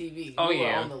on TV. Oh, we were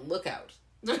yeah. on the lookout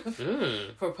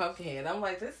for Pumpkinhead. I'm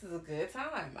like, this is a good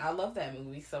time. I love that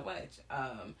movie so much.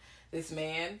 This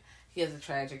man, he has a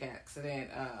tragic accident.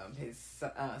 His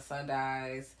son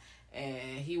dies.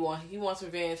 And he wants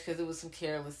revenge because it was some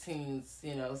careless teens,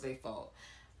 you know, it's their fault.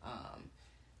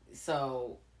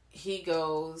 So he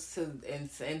goes to and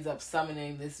ends up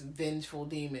summoning this vengeful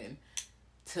demon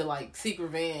to like seek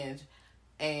revenge,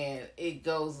 and it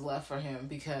goes left for him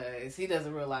because he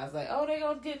doesn't realize like, oh, they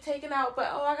gonna get taken out, but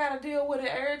oh, I gotta deal with it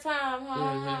every time.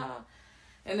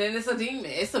 And then it's a demon.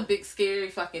 It's a big scary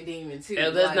fucking demon too.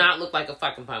 It does not look like a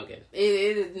fucking pumpkin.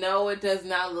 It does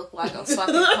not look like a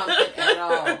fucking pumpkin at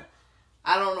all.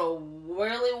 I don't know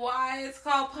really why it's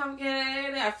called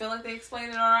Pumpkinhead. I feel like they explain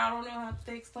it, or I don't know how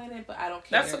they explain it, but I don't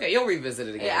care. That's okay. You'll revisit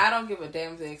it again. Yeah, I don't give a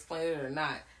damn if they explain it or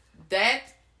not. That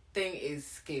thing is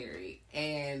scary,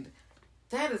 and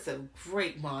that is a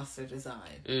great monster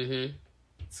design. Mm-hmm.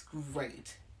 It's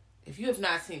great. If you have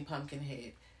not seen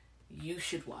Pumpkinhead, you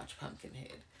should watch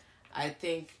Pumpkinhead. I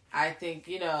think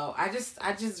you know. I just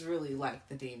really like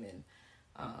the demon.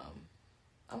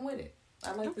 I'm with it.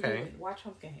 I like the demon. Watch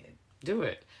Pumpkinhead. Do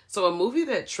it. So a movie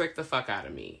that tricked the fuck out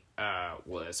of me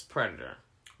was Predator.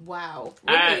 Wow.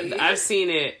 Really? I've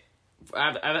seen it.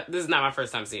 This is not my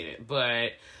first time seeing it,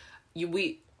 but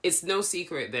it's no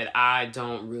secret that I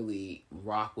don't really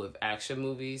rock with action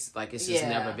movies. Like, it's just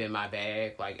never been my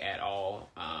bag, like, at all.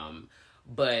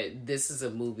 But this is a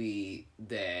movie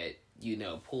that, you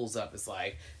know, pulls up. It's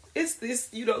like, it's this,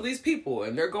 you know, these people,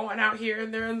 and they're going out here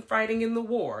and they're fighting in the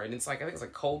war, and it's like, I think it's a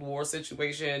Cold War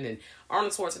situation, and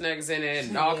Arnold Schwarzenegger's in it,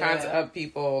 and all kinds of other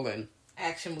people, and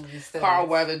action movies stuff. Carl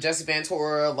Weathers, Jesse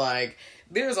Ventura, like,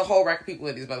 there's a whole rack of people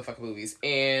in these motherfucking movies.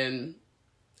 And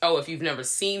if you've never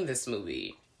seen this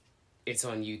movie, it's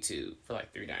on YouTube for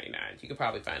like $3.99. You could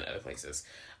probably find it other places.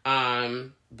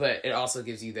 But it also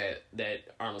gives you that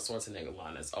Arnold Schwarzenegger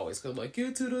line that's always good, like,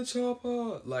 get to the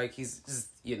chopper. Like, he's just,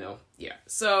 you know, yeah.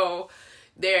 So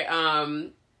they're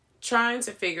trying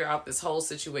to figure out this whole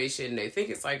situation. They think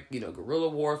it's like, you know, guerrilla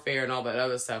warfare and all that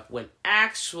other stuff, when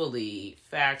actually,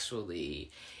 factually,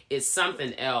 it's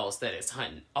something else that is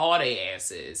hunting all their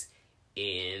asses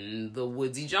in the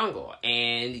woodsy jungle,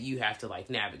 and you have to like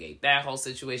navigate that whole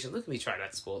situation. Look at me try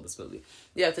not to spoil this movie.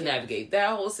 You have to navigate that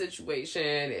whole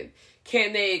situation, and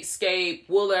can they escape?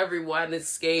 Will everyone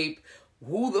escape?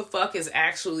 Who the fuck is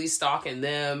actually stalking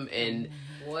them? And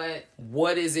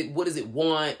what is it? What does it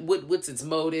want? What's its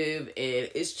motive? And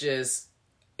it's just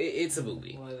it's a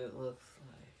movie. What it looks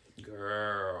like.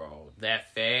 Girl,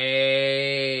 that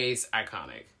face,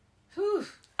 iconic. Whew.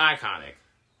 Iconic.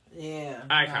 Yeah.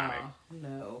 Iconic.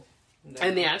 No.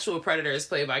 And the actual Predator is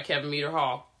played by Kevin Meter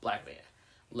Hall. Black man.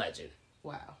 Legend.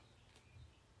 Wow.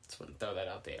 Just want to throw that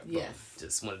out there. Yes. Boom.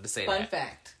 Just wanted to say Fun that.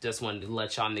 fact. Just wanted to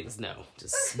let y'all niggas know.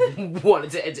 Just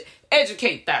wanted to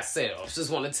educate thyself.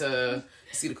 Just wanted to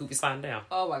see the Koofy sliding down.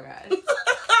 Oh my God.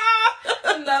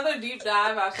 Another deep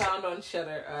dive I found on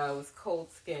Shudder was Cold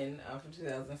Skin from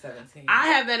 2017. I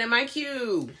have that in my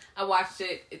queue. I watched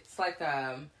it. It's like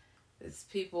it's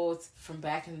people from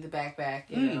back in the backpack,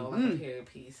 you know, like a period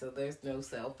piece. So there's no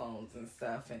cell phones and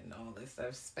stuff and all this stuff.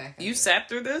 It's back in sat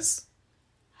through this?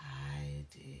 I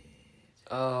did.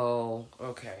 Oh,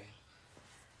 okay.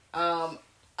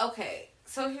 Okay.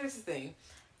 So here's the thing.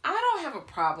 I don't have a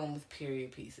problem with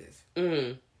period pieces.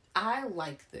 Mm-hmm. I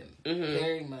like them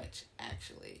very much,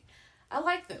 actually. I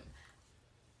like them.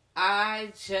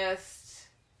 I just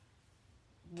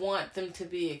want them to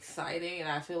be exciting, and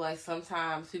I feel like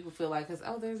sometimes people feel like, because,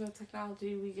 there's no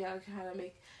technology, we gotta kind of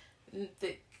make...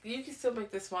 You can still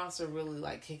make this monster really,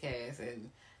 like, kick ass and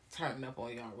turn up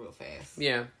on y'all real fast.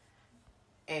 Yeah.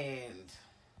 And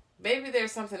maybe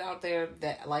there's something out there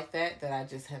that like that I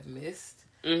just have missed.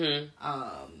 Mm-hmm.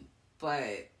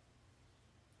 But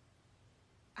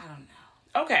I don't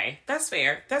know. Okay, that's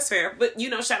fair. That's fair. But,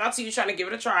 shout out to you trying to give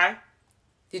it a try.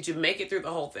 Did you make it through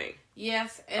the whole thing?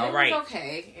 Yes, and it was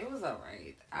okay. It was all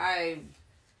right. I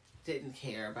didn't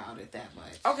care about it that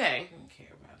much. Okay. I didn't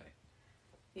care about it.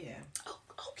 Yeah. Oh,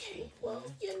 okay. Well,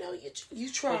 you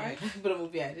tried. But a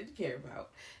movie I didn't care about.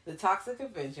 The Toxic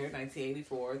Avenger,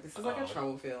 1984. This is like a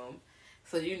trauma film.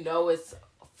 So it's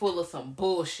full of some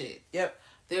bullshit. Yep.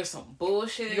 There's some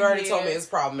bullshit. You already told me it's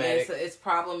problematic. It's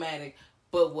problematic.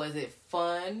 But was it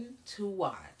fun to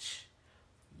watch?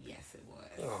 Yes, it was.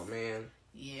 Oh, man.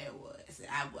 Yeah, it was.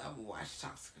 I would watch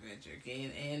Toxic Avenger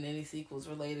again and any sequels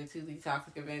related to the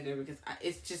Toxic Avenger because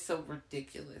it's just so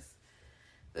ridiculous.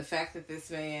 The fact that this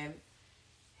man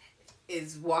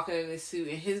is walking in his suit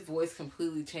and his voice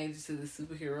completely changes to the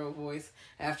superhero voice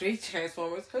after he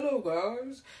transforms. Hello,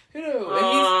 guys.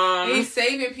 Hello. And he's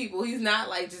saving people. He's not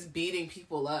like just beating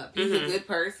people up. He's a good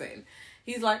person.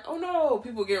 He's like, oh no,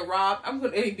 people get robbed.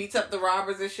 And he beats up the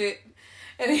robbers and shit.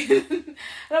 And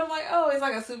I'm like, oh, he's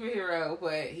like a superhero,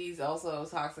 but he's also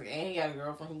toxic, and he got a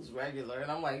girlfriend who's regular.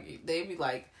 And I'm like, they be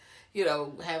like,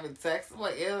 having sex. I'm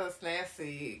like, ew, that's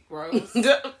nasty, gross.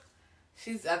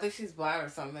 I think she's blind or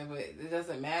something, but it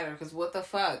doesn't matter because what the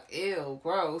fuck, ew,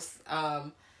 gross.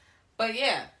 But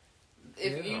yeah,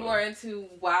 if you are into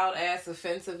wild ass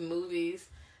offensive movies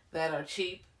that are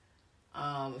cheap,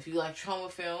 if you like trauma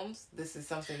films, this is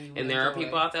something you would And there enjoy. are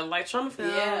people out there that like trauma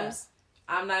films. Yeah.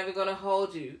 I'm not even gonna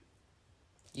hold you.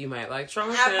 You might like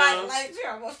trauma I films. might like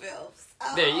trauma films.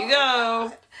 Oh, there you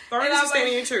go. Already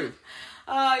standing your truth.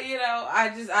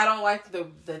 I don't like the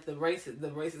racism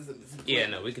is blatant. Yeah,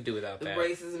 no, we could do without that. The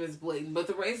racism is blatant, but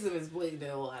the racism is blatant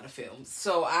in a lot of films.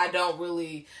 So I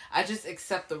just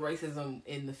accept the racism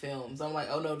in the films. I'm like,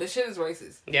 oh no, this shit is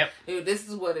racist. Yep. Dude, this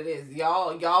is what it is.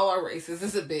 Y'all are racist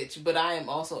as a bitch, but I am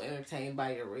also entertained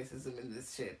by your racism in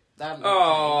this shit.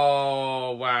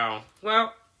 Oh, wow.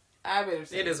 Well, I'm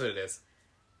entertained. it is what it is.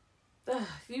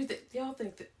 Y'all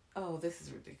think that, oh, this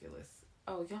is ridiculous.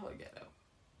 Oh, y'all are ghetto.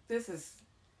 This is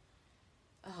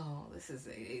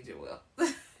Agent Will.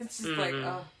 It's just like,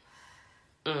 oh.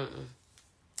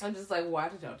 I'm just like, why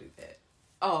did y'all do that?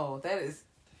 Oh, that is.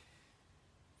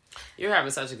 You're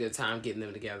having such a good time getting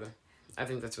them together. I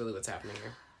think that's really what's happening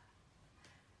here.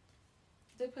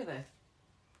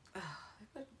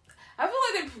 I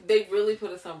feel like they really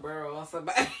put a sombrero on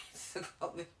somebody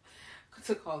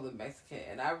to call them Mexican,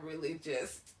 and I really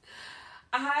just,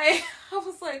 I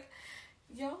was like,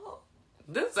 y'all.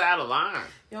 This is out of line.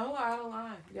 Y'all are out of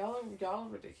line. Y'all are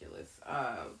ridiculous.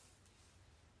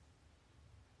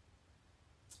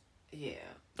 Yeah.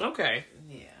 Okay.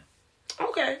 Yeah.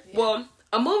 Okay. Yeah. Well,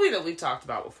 a movie that we talked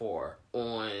about before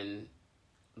on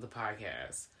the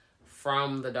podcast,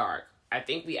 From the Dark. I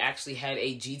think we actually had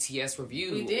a GTS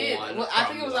review. We did. Well, I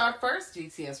think it was our first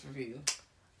GTS review.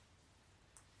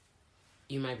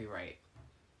 You might be right.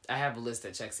 I have a list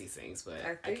that checks these things, but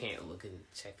I can't look and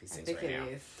check these things right now.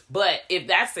 But if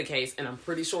that's the case, and I'm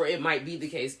pretty sure it might be the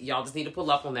case, y'all just need to pull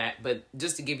up on that. But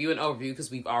just to give you an overview, because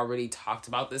we've already talked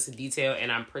about this in detail,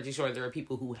 and I'm pretty sure there are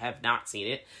people who have not seen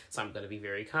it, so I'm going to be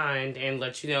very kind and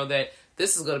let you know that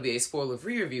this is going to be a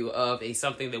spoiler-free review of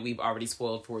something that we've already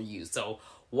spoiled for you. So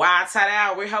why tie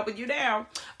out? We're helping you down.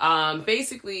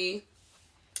 Basically,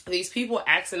 these people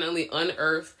accidentally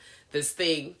unearth this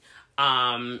thing,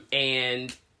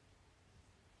 and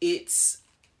it's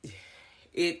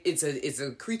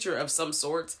a creature of some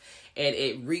sort, and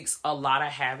it wreaks a lot of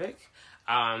havoc.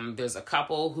 There's a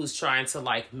couple who's trying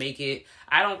to make it.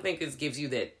 I don't think this gives you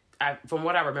that. From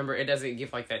what I remember, it doesn't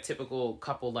give that typical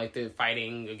couple they're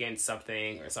fighting against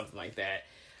something or something like that.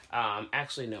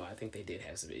 Actually, no, I think they did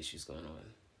have some issues going on.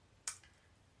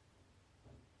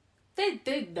 They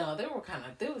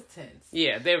were tense.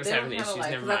 Yeah, they were having issues.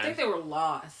 Never mind. I think they were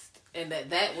lost. And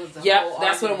that was the that's whole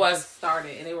argument what it was.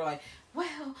 Started, and they were like,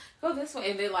 well, go this way.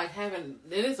 And they're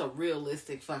it is a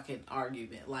realistic fucking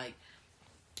argument.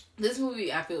 This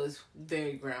movie, I feel, is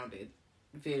very grounded.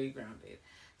 Very grounded.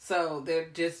 So they're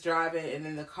just driving, and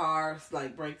then the car,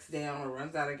 breaks down or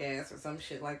runs out of gas or some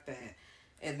shit like that.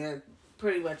 And they're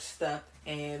pretty much stuck,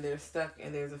 and they're stuck,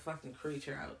 and there's a fucking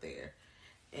creature out there.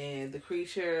 And the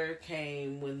creature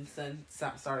came when the sun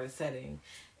started setting.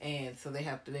 And so they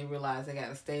realize they got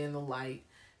to stay in the light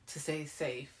to stay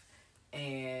safe.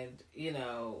 And,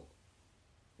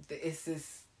 it's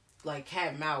this, cat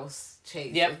and mouse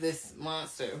chase of this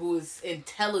monster who is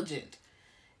intelligent.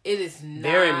 It is not.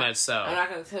 Very much so. I'm not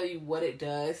going to tell you what it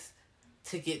does,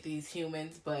 to get these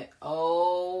humans, but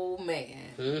oh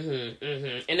man.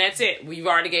 And that's it. We've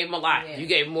already gave them a lot. Yeah. You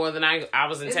gave more than I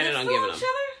was intended on giving them. Shudder?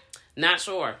 Not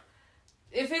sure.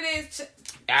 If it is,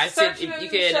 I said if you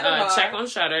could check on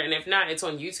Shudder, and if not, it's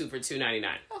on YouTube for $2.99.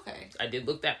 Okay. I did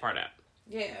look that part up.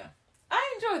 Yeah,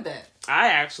 I enjoyed that. I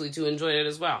actually do enjoy it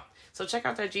as well. So check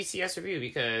out that GCS review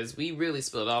because we really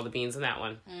spilled all the beans in that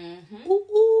one. Ooh,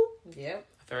 ooh. Yep.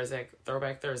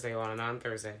 Throwback Thursday on a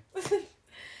non-Thursday.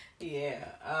 Yeah.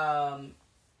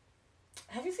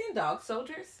 Have you seen Dog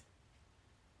Soldiers?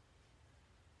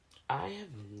 I have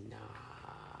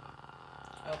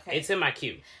not. Okay. It's in my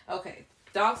queue. Okay.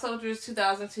 Dog Soldiers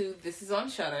 2002. This is on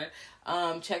Shudder.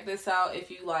 Check this out if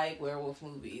you like werewolf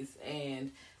movies.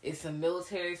 And it's some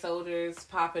military soldiers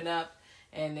popping up,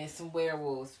 and there's some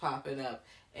werewolves popping up,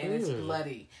 and it's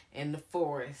bloody in the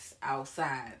forest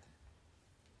outside.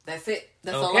 That's it.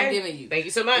 That's all I'm giving you. Thank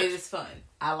you so much. It is fun.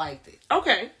 I liked it.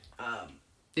 Okay.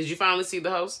 Did you finally see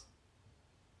The Host?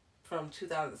 From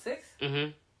 2006?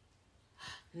 Mm-hmm.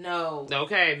 No.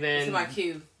 Okay, then. It's in my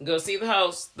queue. Go see The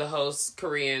Host. The Host,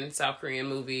 South Korean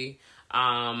movie.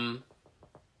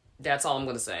 That's all I'm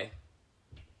going to say.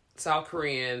 South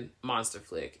Korean monster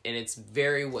flick. And it's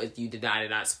very what you did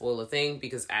not spoil a thing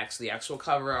because actually actual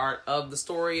cover art of the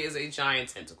story is a giant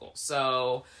tentacle.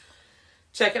 So,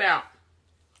 check it out.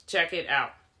 Check it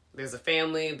out. There's a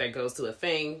family that goes to a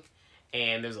thing,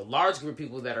 and there's a large group of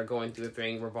people that are going through a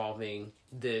thing revolving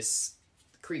this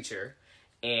creature,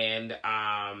 and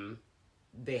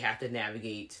they have to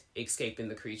navigate escaping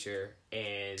the creature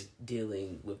and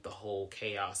dealing with the whole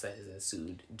chaos that has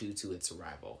ensued due to its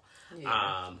arrival. Yeah.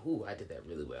 I did that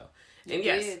really well. And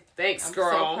yes, thanks,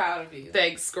 girl. I'm so proud of you.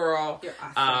 Thanks, girl. You're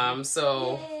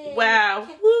awesome. Yay. Wow.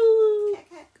 Woo.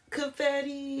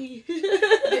 Confetti.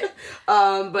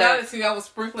 But honestly, I was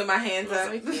sprinkling my hands up.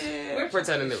 Like, yeah. We're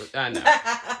pretending it was. I know.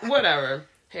 Whatever.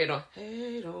 Hate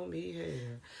on me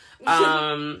here.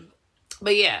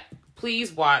 But yeah,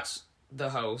 please watch The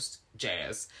Host,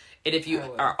 Jazz. And if you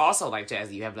are also like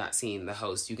Jazz, you have not seen The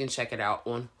Host, you can check it out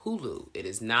on Hulu. It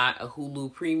is not a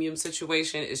Hulu premium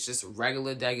situation. It's just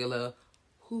regular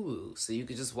Hulu. So you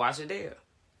can just watch it there.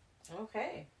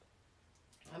 Okay.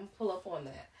 I'm going to pull up on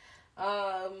that.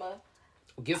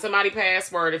 Give somebody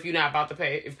password if you're not about to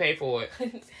pay for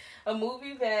it. A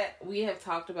movie that we have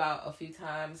talked about a few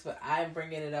times, but I'm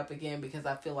bringing it up again because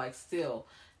I feel like still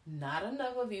not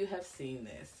enough of you have seen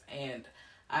this, and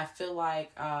I feel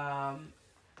like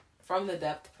From the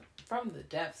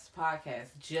Depths podcast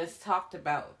just talked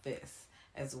about this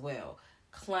as well.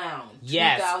 Clown.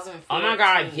 Yes. 2014. Oh my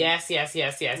God. Yes.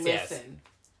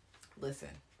 Listen.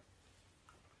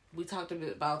 We talked a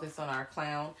bit about this on our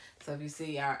clown. So if you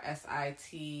see our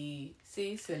SITC,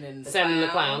 Send in the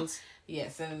Clowns. Yeah,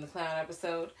 Send in the Clown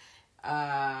episode.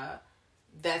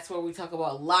 That's where we talk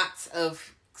about lots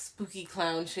of spooky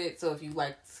clown shit. So if you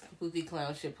like spooky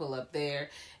clown shit, pull up there.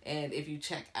 And if you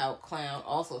check out Clown,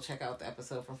 also check out the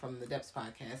episode from the Depths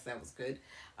podcast. That was good.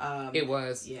 It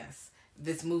was. Yes.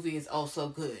 This movie is also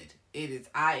good. It is.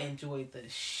 I enjoyed the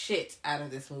shit out of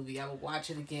this movie. I will watch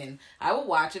it again. I will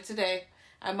watch it today.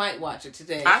 I might watch it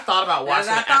today. I thought about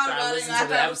watching it after I listened to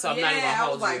the episode. I'm not even gonna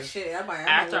hold you. Like, shit,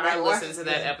 after I listened to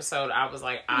that episode, I was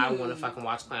like, I want to fucking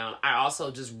watch Clown. I also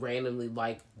just randomly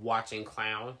like watching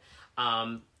Clown.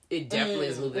 It definitely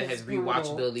is a movie that has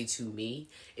rewatchability to me.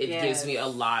 It gives me a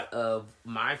lot of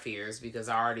my fears because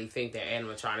I already think that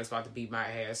animatronics about to beat my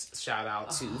ass. Shout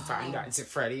out to Five Nights at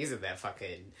Freddy's and that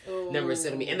fucking number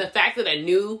sent me. And the fact that a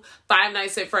new Five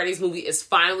Nights at Freddy's movie is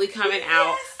finally coming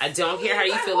out. I don't care how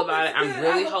you feel about it. I'm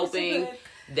really hoping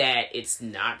that it's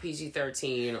not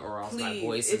PG-13 or else my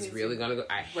voice is really going to go.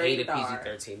 I hate a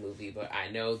PG-13 movie, but I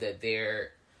know that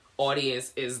their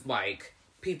audience is like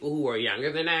people who are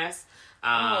younger than us.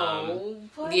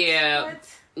 But yeah.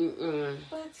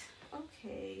 But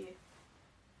okay.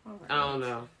 All right. I don't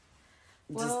know.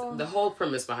 Just the whole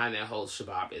premise behind that whole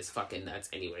shabab is fucking nuts.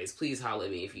 Anyways, please holler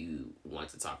at me if you want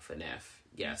to talk FNAF.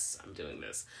 Yes, I'm doing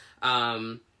this.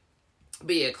 But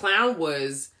yeah, Clown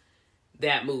was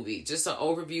that movie. Just an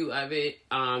overview of it.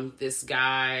 This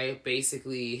guy,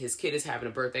 basically, his kid is having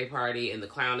a birthday party and the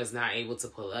clown is not able to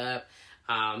pull up.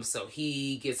 So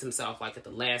he gets himself, like, at the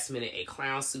last minute, a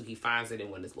clown suit. He finds it in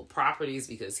one of his little properties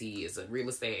because he is a real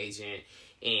estate agent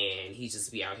and he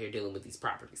just be out here dealing with these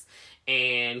properties.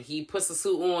 And he puts the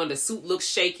suit on. The suit looks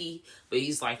shaky, but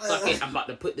he's like, fuck it, I'm about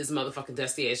to put this motherfucking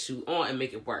dusty ass suit on and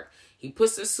make it work. He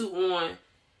puts the suit on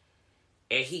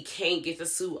and he can't get the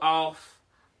suit off.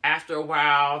 After a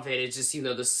while, that it just,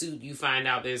 the suit, you find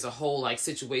out there's a whole, like,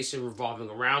 situation revolving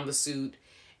around the suit.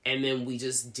 And then we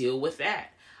just deal with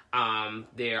that.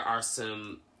 There are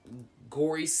some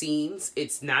gory scenes.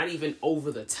 It's not even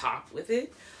over the top with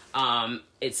it.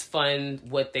 It's fun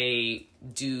what they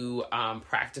do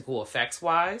practical effects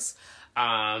wise.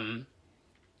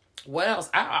 What else?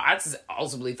 I just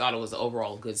ultimately thought it was an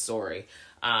overall good story.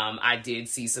 I did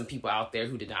see some people out there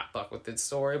who did not fuck with this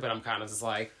story, but I'm kind of just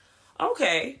like,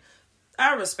 okay,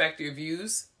 I respect your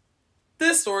views.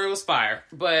 This story was fire,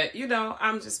 but you know,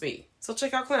 I'm just me. So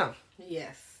check out Clown.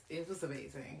 Yes, it was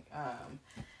amazing.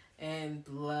 And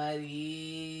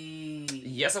bloody.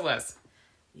 Yes, it was.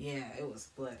 Yeah, it was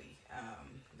bloody.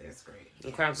 That's great.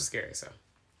 The clowns are scary, so.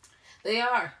 They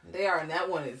are, and that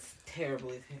one is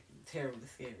terribly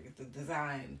scary. The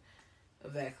design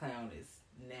of that clown is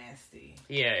nasty.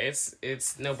 Yeah,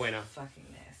 it's no bueno. Fucking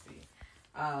nasty.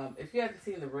 If you haven't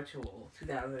seen The Ritual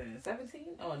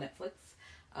 2017 on Netflix,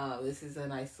 this is a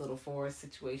nice little forest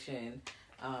situation.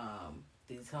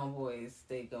 These homeboys,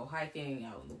 they go hiking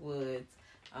out in the woods.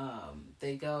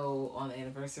 They go on the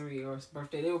anniversary or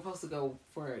birthday. They were supposed to go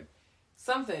for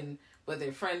something, but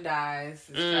their friend dies.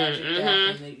 It's tragic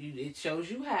death, and it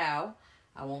shows you how.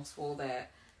 I won't spoil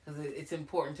that because it's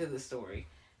important to the story.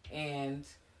 And,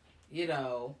 you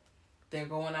know, they're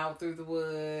going out through the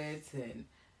woods, and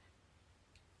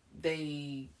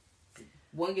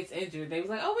one gets injured. They was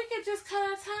like, oh, we could just cut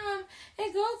our time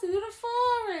and go through the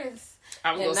forest.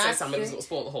 I was going to say something that was going to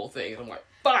spoil the whole thing. And I'm like,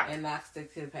 fuck! And not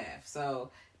stick to the path.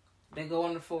 So they go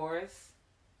in the forest,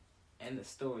 and the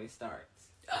story starts.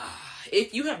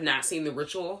 If you have not seen The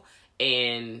Ritual,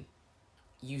 and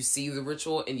you see The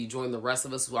Ritual, and you join the rest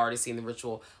of us who already seen The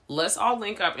Ritual, let's all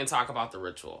link up and talk about The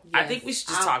Ritual. Yes, I think we should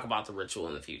just talk about The Ritual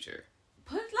in the future.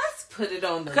 Let's put it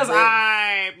on the list.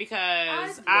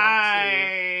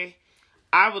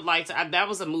 I would like to. That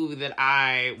was a movie that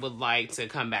I would like to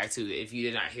come back to. If you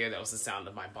did not hear, that was the sound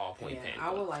of my ballpoint pen.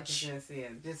 I would like to just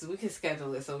we can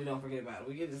schedule it so we don't forget about it.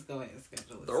 We can just go ahead and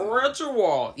schedule it. The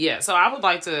Ritual. Yeah, so I would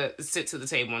like to sit to the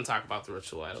table and talk about The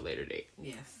Ritual at a later date.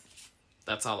 Yes.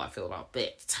 That's all I feel about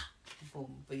that.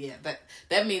 Boom. But yeah,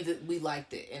 that means that we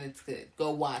liked it and it's good.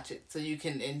 Go watch it so you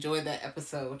can enjoy that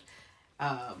episode.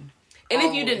 And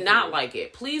if you did not like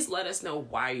it, please let us know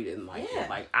why you didn't like it.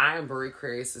 Like, I am very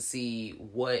curious to see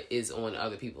what is on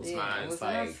other people's minds.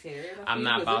 Like, I'm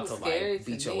not about to like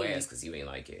beat your ass because you ain't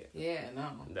like it. Yeah, no.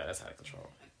 That's out of control.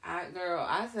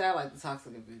 I said I like the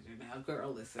Toxic Avenger now.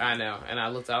 Girl, listen. I know, and I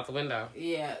looked out the window.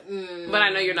 Yeah. But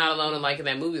I know you're not alone in liking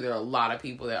that movie. There are a lot of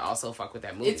people that also fuck with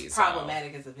that movie. It's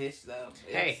problematic as a bitch, though.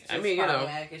 I mean, you know.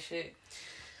 Problematic as shit.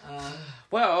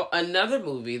 Well, another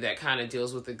movie that kind of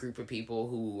deals with a group of people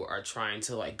who are trying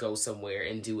to like go somewhere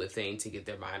and do a thing to get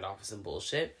their mind off of some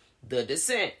bullshit. The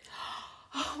Descent.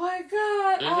 Oh my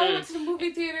God. I went to the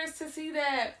movie theaters to see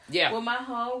that. Yeah. With my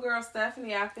homegirl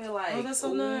Stephanie. I feel like, oh, that's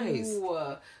so nice.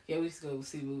 Yeah, we used to go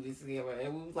see movies together,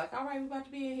 and we was like, all right, we're about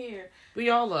to be in here.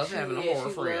 We all love having a horror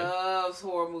friend. She loves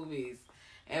horror movies,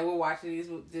 and we're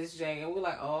watching this Jane, and we're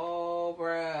like, oh,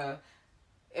 bruh.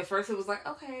 At first it was like,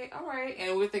 okay, all right.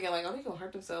 And we're thinking like, oh, they gonna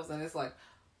hurt themselves. And it's like,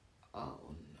 oh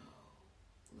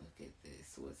no, look at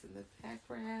this. What's in the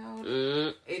background?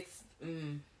 It's,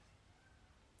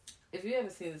 if you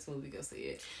haven't seen this movie, go see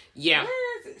it. Yeah.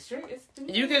 Where is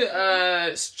it? You could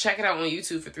check it out on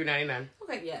YouTube for $3.99.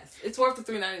 Okay, yes. It's worth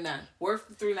the $3.99. Worth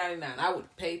the $3.99. I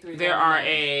would pay $3.99. There are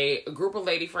a group of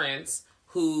lady friends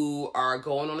who are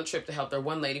going on a trip to help their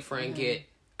one lady friend get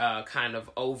kind of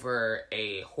over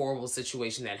a horrible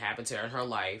situation that happened to her in her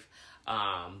life.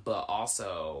 But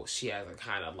also she has a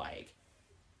kind of like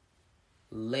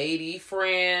lady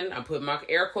friend. I'm putting my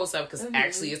air quotes up because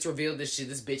actually it's revealed that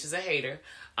this bitch is a hater.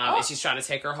 And she's trying to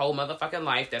take her whole motherfucking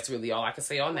life. That's really all I can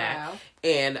say on that.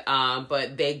 And,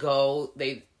 but they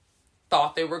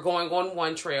thought they were going on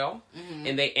one trail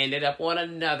and they ended up on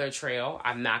another trail.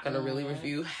 I'm not going to really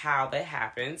review how that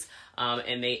happens.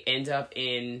 And they end up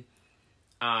in,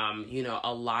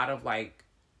 a lot of like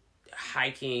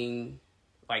hiking,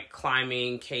 like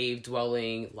climbing, cave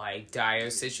dwelling, like dire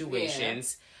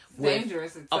situations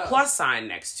with a plus sign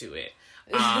next to it.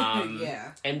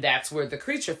 And that's where the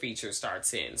creature feature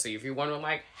starts in. So if you're wondering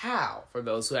like how, for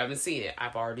those who haven't seen it,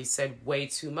 I've already said way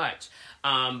too much.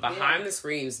 Behind the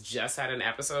Screams just had an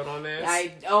episode on this.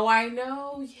 I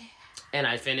know. Yeah. And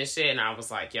I finished it and I was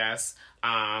like, yes.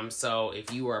 So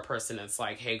if you are a person that's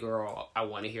like, hey girl, I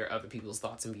want to hear other people's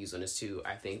thoughts and views on this too,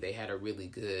 I think they had a really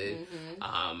good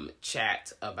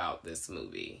chat about this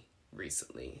movie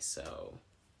recently. So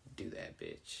do that,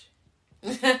 bitch. Do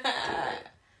it.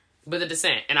 But The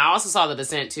Descent. And I also saw The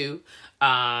Descent too.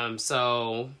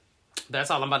 So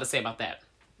that's all I'm about to say about that.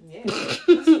 Yeah.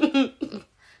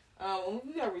 A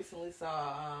movie I recently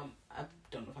saw, I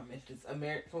don't know if I mentioned this,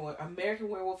 American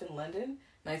Werewolf in London,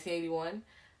 1981.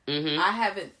 Mm-hmm. I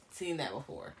haven't seen that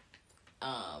before.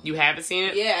 You haven't seen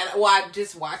it? Yeah, well, I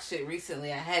just watched it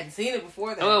recently. I hadn't seen it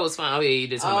before that. Oh, it was fun. Oh, yeah, you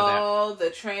did something about that. Oh, the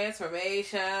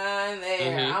transformation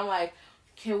there. Mm-hmm. I'm like,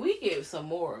 can we get some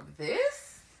more of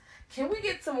this? Can we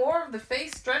get some more of the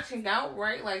face stretching out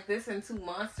right like this into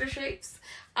monster shapes?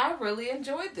 I really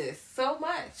enjoyed this so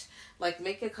much. Like,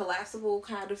 make a collapsible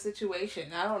kind of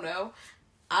situation. I don't know.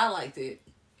 I liked it.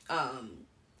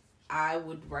 I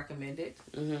would recommend it.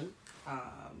 Mm-hmm.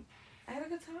 I had a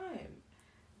good time.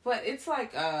 But it's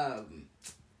like,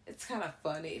 it's kind of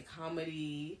funny,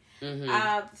 comedy.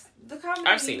 Mm-hmm. The comedy...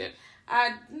 I've seen it.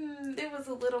 It was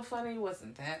a little funny. It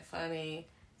wasn't that funny.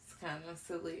 It's kind of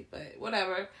silly, but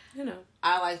whatever. You know.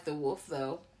 I like the wolf,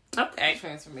 though. Okay. The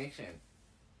transformation.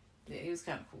 Yeah, he was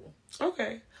kind of cool.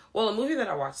 Okay. Well, a movie that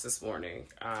I watched this morning,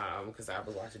 because I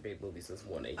was watching big movies this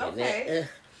morning. Okay.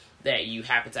 That you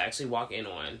happen to actually walk in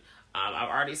on. I've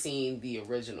already seen the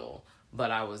original,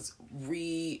 but I was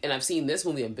and I've seen this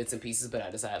movie in bits and pieces, but I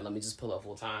decided, let me just pull up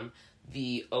full time.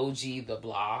 The OG, The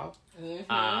Blob,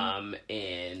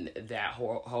 and that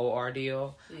whole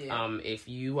ordeal. Yeah. If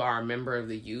you are a member of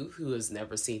the youth who has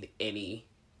never seen anything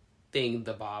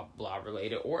The Blob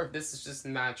related, or if this is just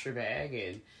not your bag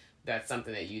and that's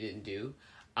something that you didn't do,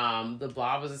 The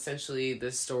Blob is essentially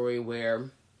this story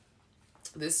where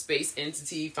this space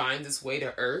entity finds its way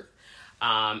to Earth.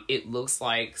 It looks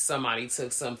like somebody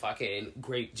took some fucking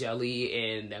grape jelly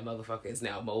and that motherfucker is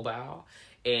now mobile,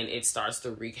 and it starts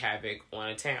to wreak havoc on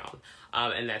a town.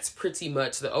 And that's pretty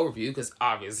much the overview, because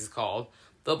obviously it's called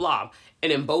The Blob.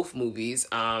 And in both movies,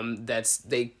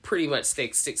 they pretty much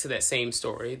stick to that same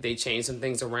story. They change some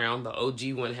things around. The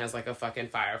OG one has like a fucking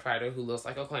firefighter who looks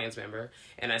like a Klans member.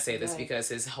 And I say this because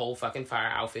his whole fucking fire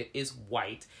outfit is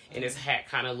white, and his hat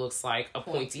kind of looks like a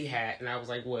pointy hat. And I was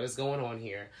like, what is going on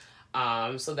here?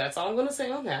 So that's all I'm going to say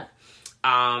on that.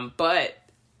 But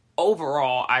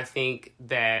overall, I think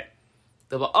that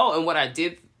and what I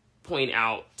did point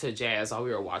out to Jazz while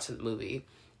we were watching the movie,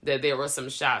 that there were some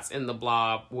shots in The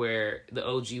Blob where the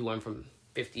OG one from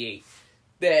 58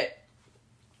 that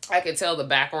I could tell the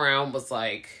background was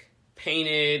like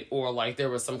painted, or like there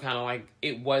was some kind of like,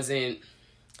 it wasn't,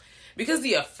 because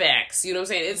the effects, you know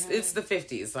what I'm saying? It's the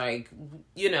 50s, like,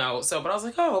 you know, so, but I was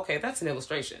like, oh, okay, that's an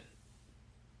illustration.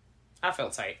 I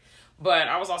felt tight. But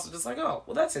I was also just like, oh,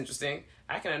 well, that's interesting.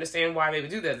 I can understand why they would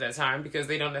do that at that time, because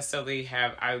they don't necessarily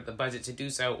have either the budget to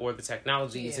do so or the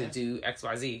technology to do X,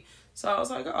 Y, Z. So I was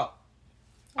like, oh.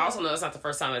 I also know it's not the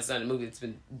first time that's done in a movie. It's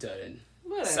been done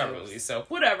in several movies. So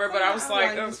whatever. But I was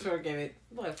like, just forgive it.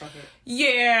 Like, fuck it.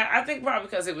 Yeah, I think probably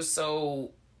because it was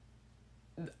so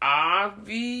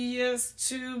obvious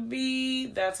to me.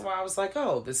 That's why I was like,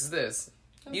 oh, this is this.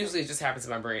 Okay. Usually it just happens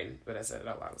in my brain, but I said it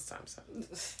out loud this time, so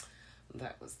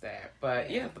that was that. But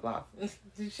yeah, The Blob. Did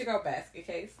you check out Basket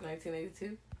Case,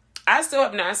 1982? I still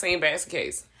have not seen Basket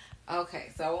Case.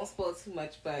 Okay, so I won't spoil too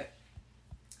much, but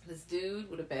this dude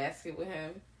with a basket with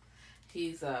him,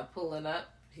 he's pulling up.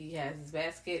 He has his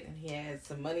basket and he has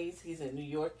some monies. He's in New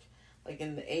York, like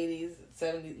in the 80s,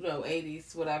 70s, no,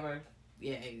 80s, whatever.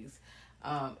 Yeah, 80s.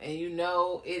 And you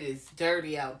know it is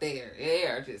dirty out there. They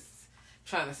are just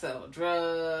trying to sell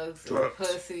drugs and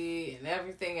pussy and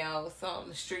everything else on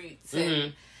the streets.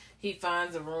 And he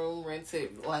finds a room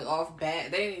rented like off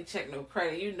bat. They didn't even check no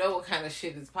credit. You know what kind of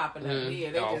shit is popping up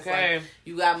here. They just like,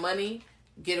 you got money,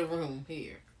 get a room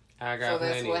here. I got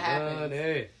money. So that's what happens.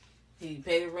 Money. He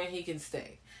paid the rent, he can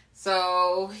stay.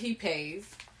 So he pays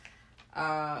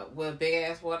with big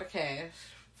ass wad of cash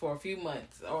for a few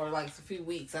months or like a few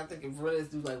weeks. I think it really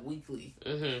do like weekly,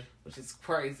 which is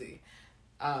crazy.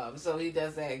 So he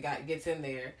does that, gets in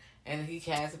there, and he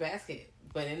has a basket.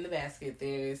 But in the basket,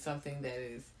 there is something that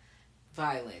is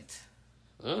violent.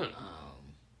 And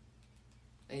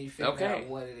you figure out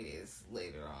what it is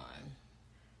later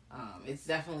on. It's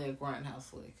definitely a grindhouse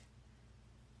flick.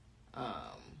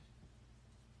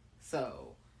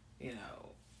 So, you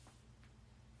know,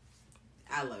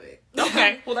 I love it.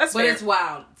 Okay, well that's but fair. It's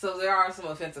wild. So there are some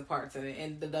offensive parts in it,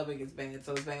 and the dubbing is bad,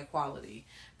 so it's bad quality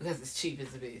because it's cheap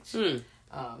as a bitch.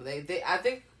 I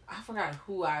think I forgot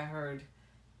who I heard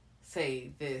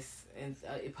say this in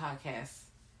a podcast,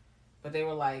 but they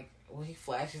were like, when he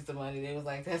flashes the money, they was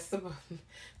like,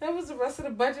 that was the rest of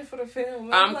the budget for the film.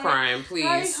 I'm like, crying, please.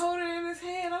 How he holding it in his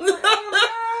hand? I'm like, oh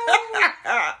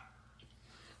no.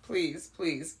 Please.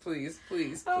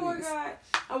 Oh my God.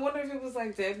 I wonder if it was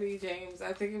like Debbie James.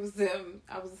 I think it was them.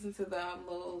 I was listening to the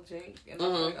Lil Jink, and I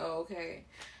was like, oh, okay.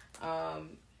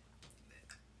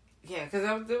 Yeah, because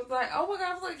I was like, oh my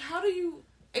God. I was like, how do you,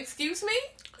 excuse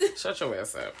me? Shut your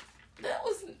ass up. That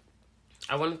was...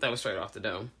 I wonder if that was straight off the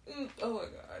dome. Oh my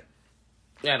God.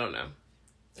 Yeah, I don't know.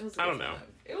 It was a I good don't know. time.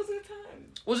 It was a good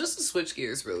time. Well, just to switch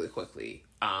gears really quickly,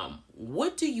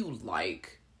 what do you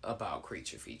like about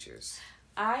creature features?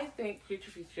 I think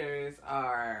creature features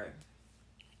are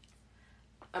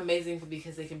amazing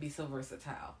because they can be so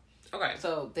versatile. Okay.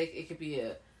 So it could be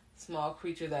a small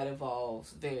creature that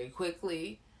evolves very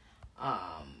quickly,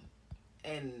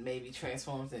 and maybe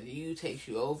transforms into you, takes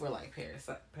you over, like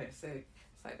parasitic,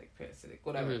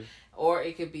 whatever. Mm-hmm. Or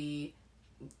it could be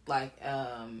like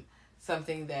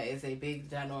something that is a big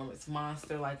ginormous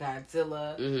monster like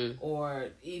Godzilla, mm-hmm. or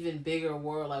even bigger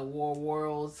world like War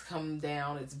Worlds come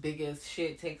down, its biggest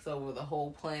shit takes over the whole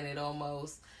planet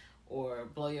almost, or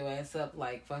blow your ass up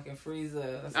like fucking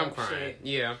Frieza or some I'm crying. shit.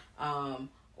 Yeah.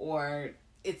 Or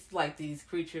it's like these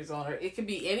creatures on Earth. It could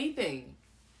be anything.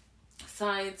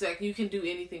 Science, like you can do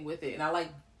anything with it. And I like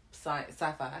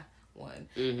sci-fi one.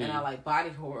 Mm-hmm. And I like body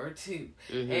horror too.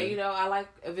 Mm-hmm. And I like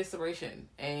evisceration.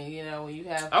 And when you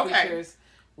have creatures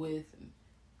with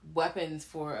weapons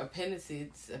for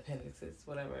appendices,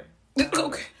 whatever.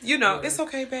 Okay. It's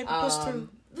okay, baby. Push through.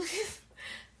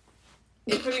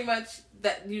 It pretty much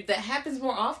that happens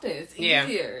more often. It's easier.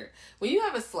 Yeah. When you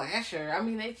have a slasher, I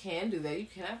mean, they can do that. You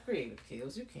can have creative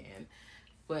kills. You can.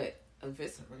 But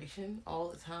evisceration all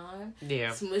the time.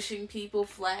 Yeah. Smushing people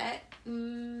flat.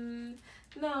 No.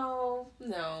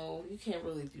 You can't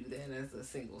really do that as a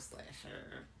single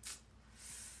slasher.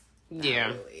 Not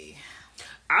really.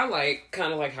 I like,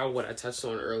 kind of like what I touched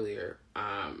on earlier,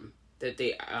 that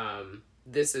they,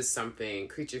 this is something,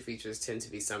 creature features tend to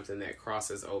be something that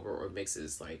crosses over or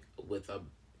mixes, like, with a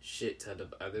shit ton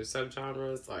of other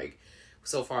subgenres. Like,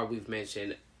 so far we've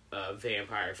mentioned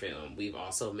vampire film. We've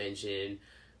also mentioned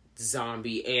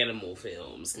zombie animal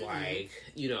films. Mm-hmm. Like,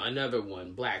 another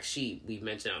one, Black Sheep, we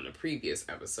mentioned on the previous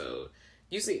episode.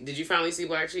 Did you finally see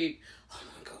Black Sheep? Oh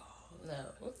my god.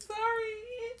 No. I'm sorry.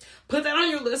 Put that on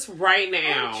your list right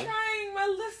now. I'm trying. My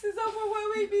list is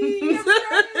overwhelming me. I'm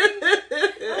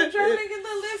trying to get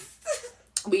the list.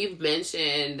 We've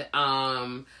mentioned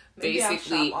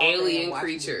basically alien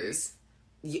creatures.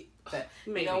 Yeah, but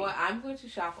you know what? I'm going to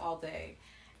shop all day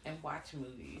and watch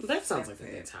movies. That sounds like a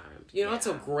good time. It's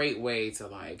a great way to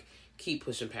keep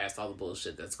pushing past all the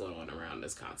bullshit that's going on around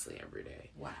us constantly every day.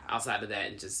 Wow. Outside of that,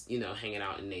 and just hanging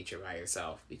out in nature by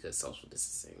yourself because social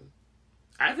distancing.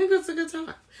 I think that's a good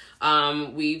time.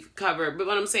 We've covered, but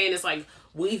what I'm saying is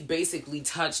we've basically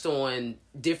touched on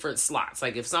different slots.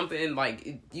 Like if something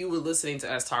you were listening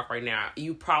to us talk right now,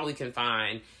 you probably can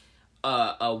find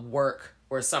a work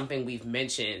or something we've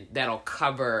mentioned that'll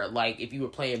cover, if you were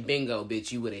playing bingo,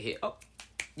 bitch, you would have hit. Oh,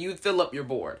 you would fill up your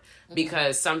board. Mm-hmm.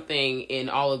 Because something in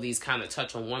all of these kind of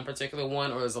touch on one particular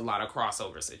one, or there's a lot of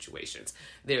crossover situations.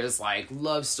 There's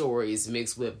love stories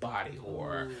mixed with body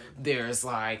horror. Ooh. There's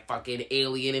fucking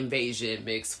alien invasion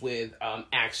mixed with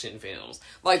action films.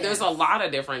 There's a lot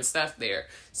of different stuff there.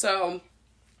 So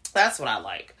that's what I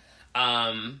like.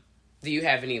 Do you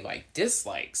have any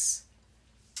dislikes?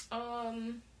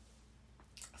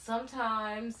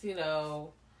 Sometimes,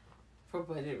 for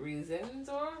budget reasons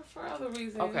or for other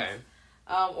reasons. Okay.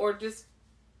 Or just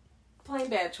plain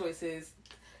bad choices.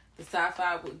 The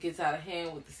sci-fi gets out of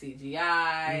hand with the CGI,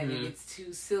 mm-hmm. and it gets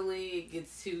too silly. It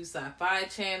gets too Sci-Fi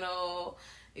Channel.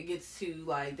 It gets too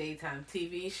daytime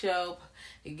TV show.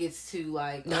 It gets too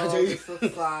this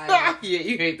looks like. Yeah,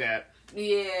 you hate that.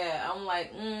 Yeah, I'm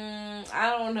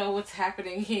I don't know what's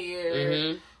happening here.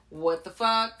 Mm-hmm. What the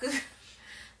fuck?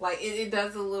 It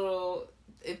does a little.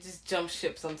 It just jumps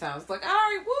ship sometimes. It's all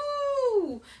right,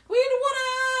 woo! We in the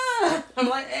water! I'm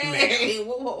hey,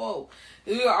 whoa.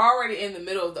 We are already in the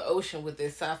middle of the ocean with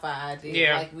this sci-fi idea.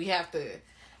 Yeah. We have to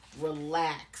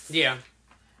relax. Yeah.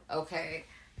 Okay.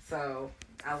 So,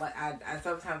 I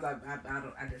sometimes I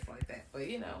just like that. But,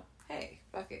 hey,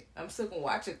 fuck it. I'm still gonna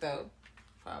watch it, though.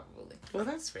 Probably. Well,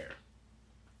 that's fair.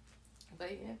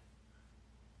 But, yeah.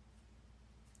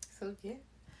 So, yeah.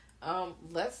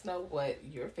 Let's know what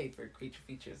your favorite creature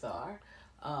features are.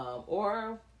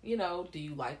 Or, do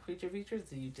you like creature features?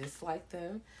 Do you dislike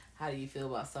them? How do you feel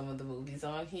about some of the movies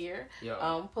on here?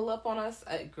 Yo. Pull up on us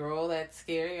at Girl That's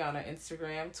Scary on our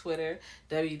Instagram, Twitter,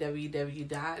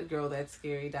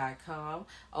 www.girlthat'sscary.com.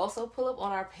 Also, pull up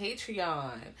on our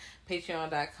Patreon,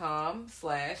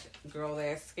 patreon.com/Girl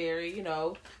That's Scary.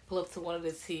 Pull up to one of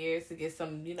the tiers to get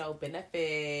some,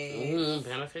 benefits.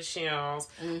 Beneficials.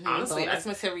 Mm-hmm. Honestly, bonus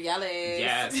materiales.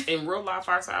 Yes. In real life,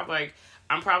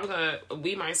 I'm probably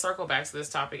we might circle back to this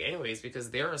topic anyways,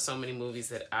 because there are so many movies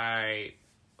that I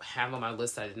have on my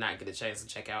list that I did not get a chance to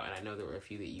check out, and I know there were a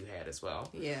few that you had as well.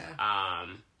 Yeah.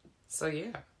 So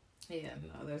yeah. Yeah,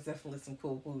 no, there's definitely some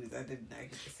cool movies I get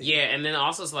to see. Yeah, and then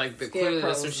also it's like clearly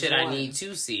there's some shit one. I need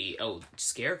to see. Oh,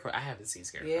 Scarecrow! I haven't seen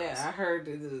Scarecrow. Yeah, I heard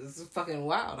it is fucking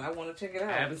wild. I want to check it out.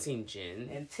 I haven't seen Jinn.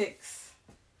 And Ticks.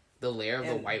 The Lair of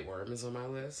the White Worm is on my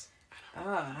list.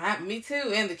 Me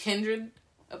too. And The Kindred,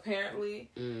 apparently.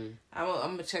 I'm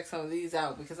gonna check some of these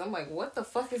out because I'm like, what the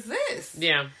fuck is this?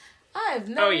 Yeah. I have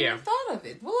never even thought of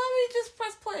it. Well, let me just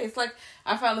press play. It's like,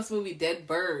 I found this movie, Dead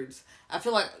Birds. I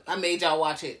feel like I made y'all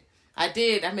watch it. I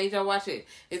did. I made y'all watch it.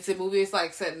 It's a movie. It's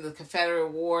like set in the Confederate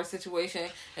War situation,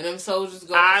 and them soldiers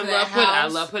go into the house. I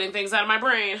love putting things out of my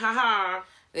brain. Ha.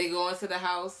 They go into the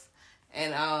house,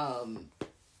 and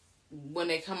when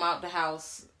they come out the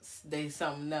house,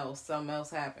 something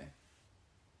else happened.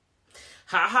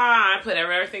 Ha. I put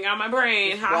everything on my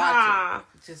brain. Ha.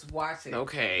 Just watch it.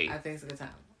 Okay. I think it's a good time.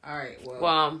 All right.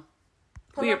 Well,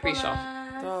 we appreciate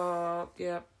y'all.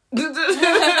 Yep.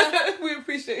 We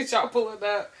appreciate y'all pull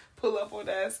up on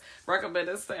us. Recommend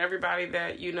us to everybody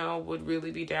that would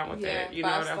really be down with it.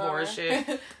 That horror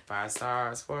shit. 5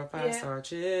 stars for a 5-star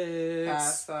chick.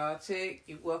 5-star chick.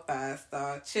 You a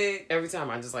 5-star chick. Every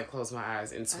time I just close my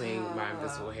eyes and swing my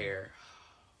invisible hair.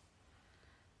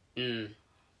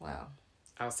 Wow.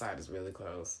 Outside is really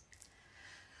close.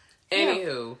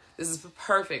 Anywho, this is the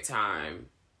perfect time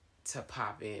to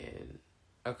pop in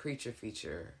a creature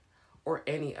feature or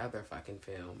any other fucking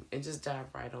film and just dive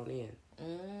right on in.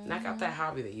 Knock out that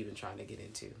hobby that you've been trying to get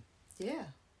into. Yeah.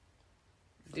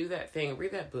 Do that thing.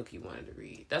 Read that book you wanted to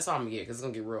read. That's all I'm going to get because it's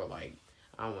going to get real, I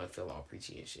don't want to feel all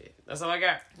preachy and shit. That's all I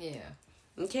got. Yeah.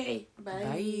 Okay.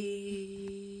 Bye.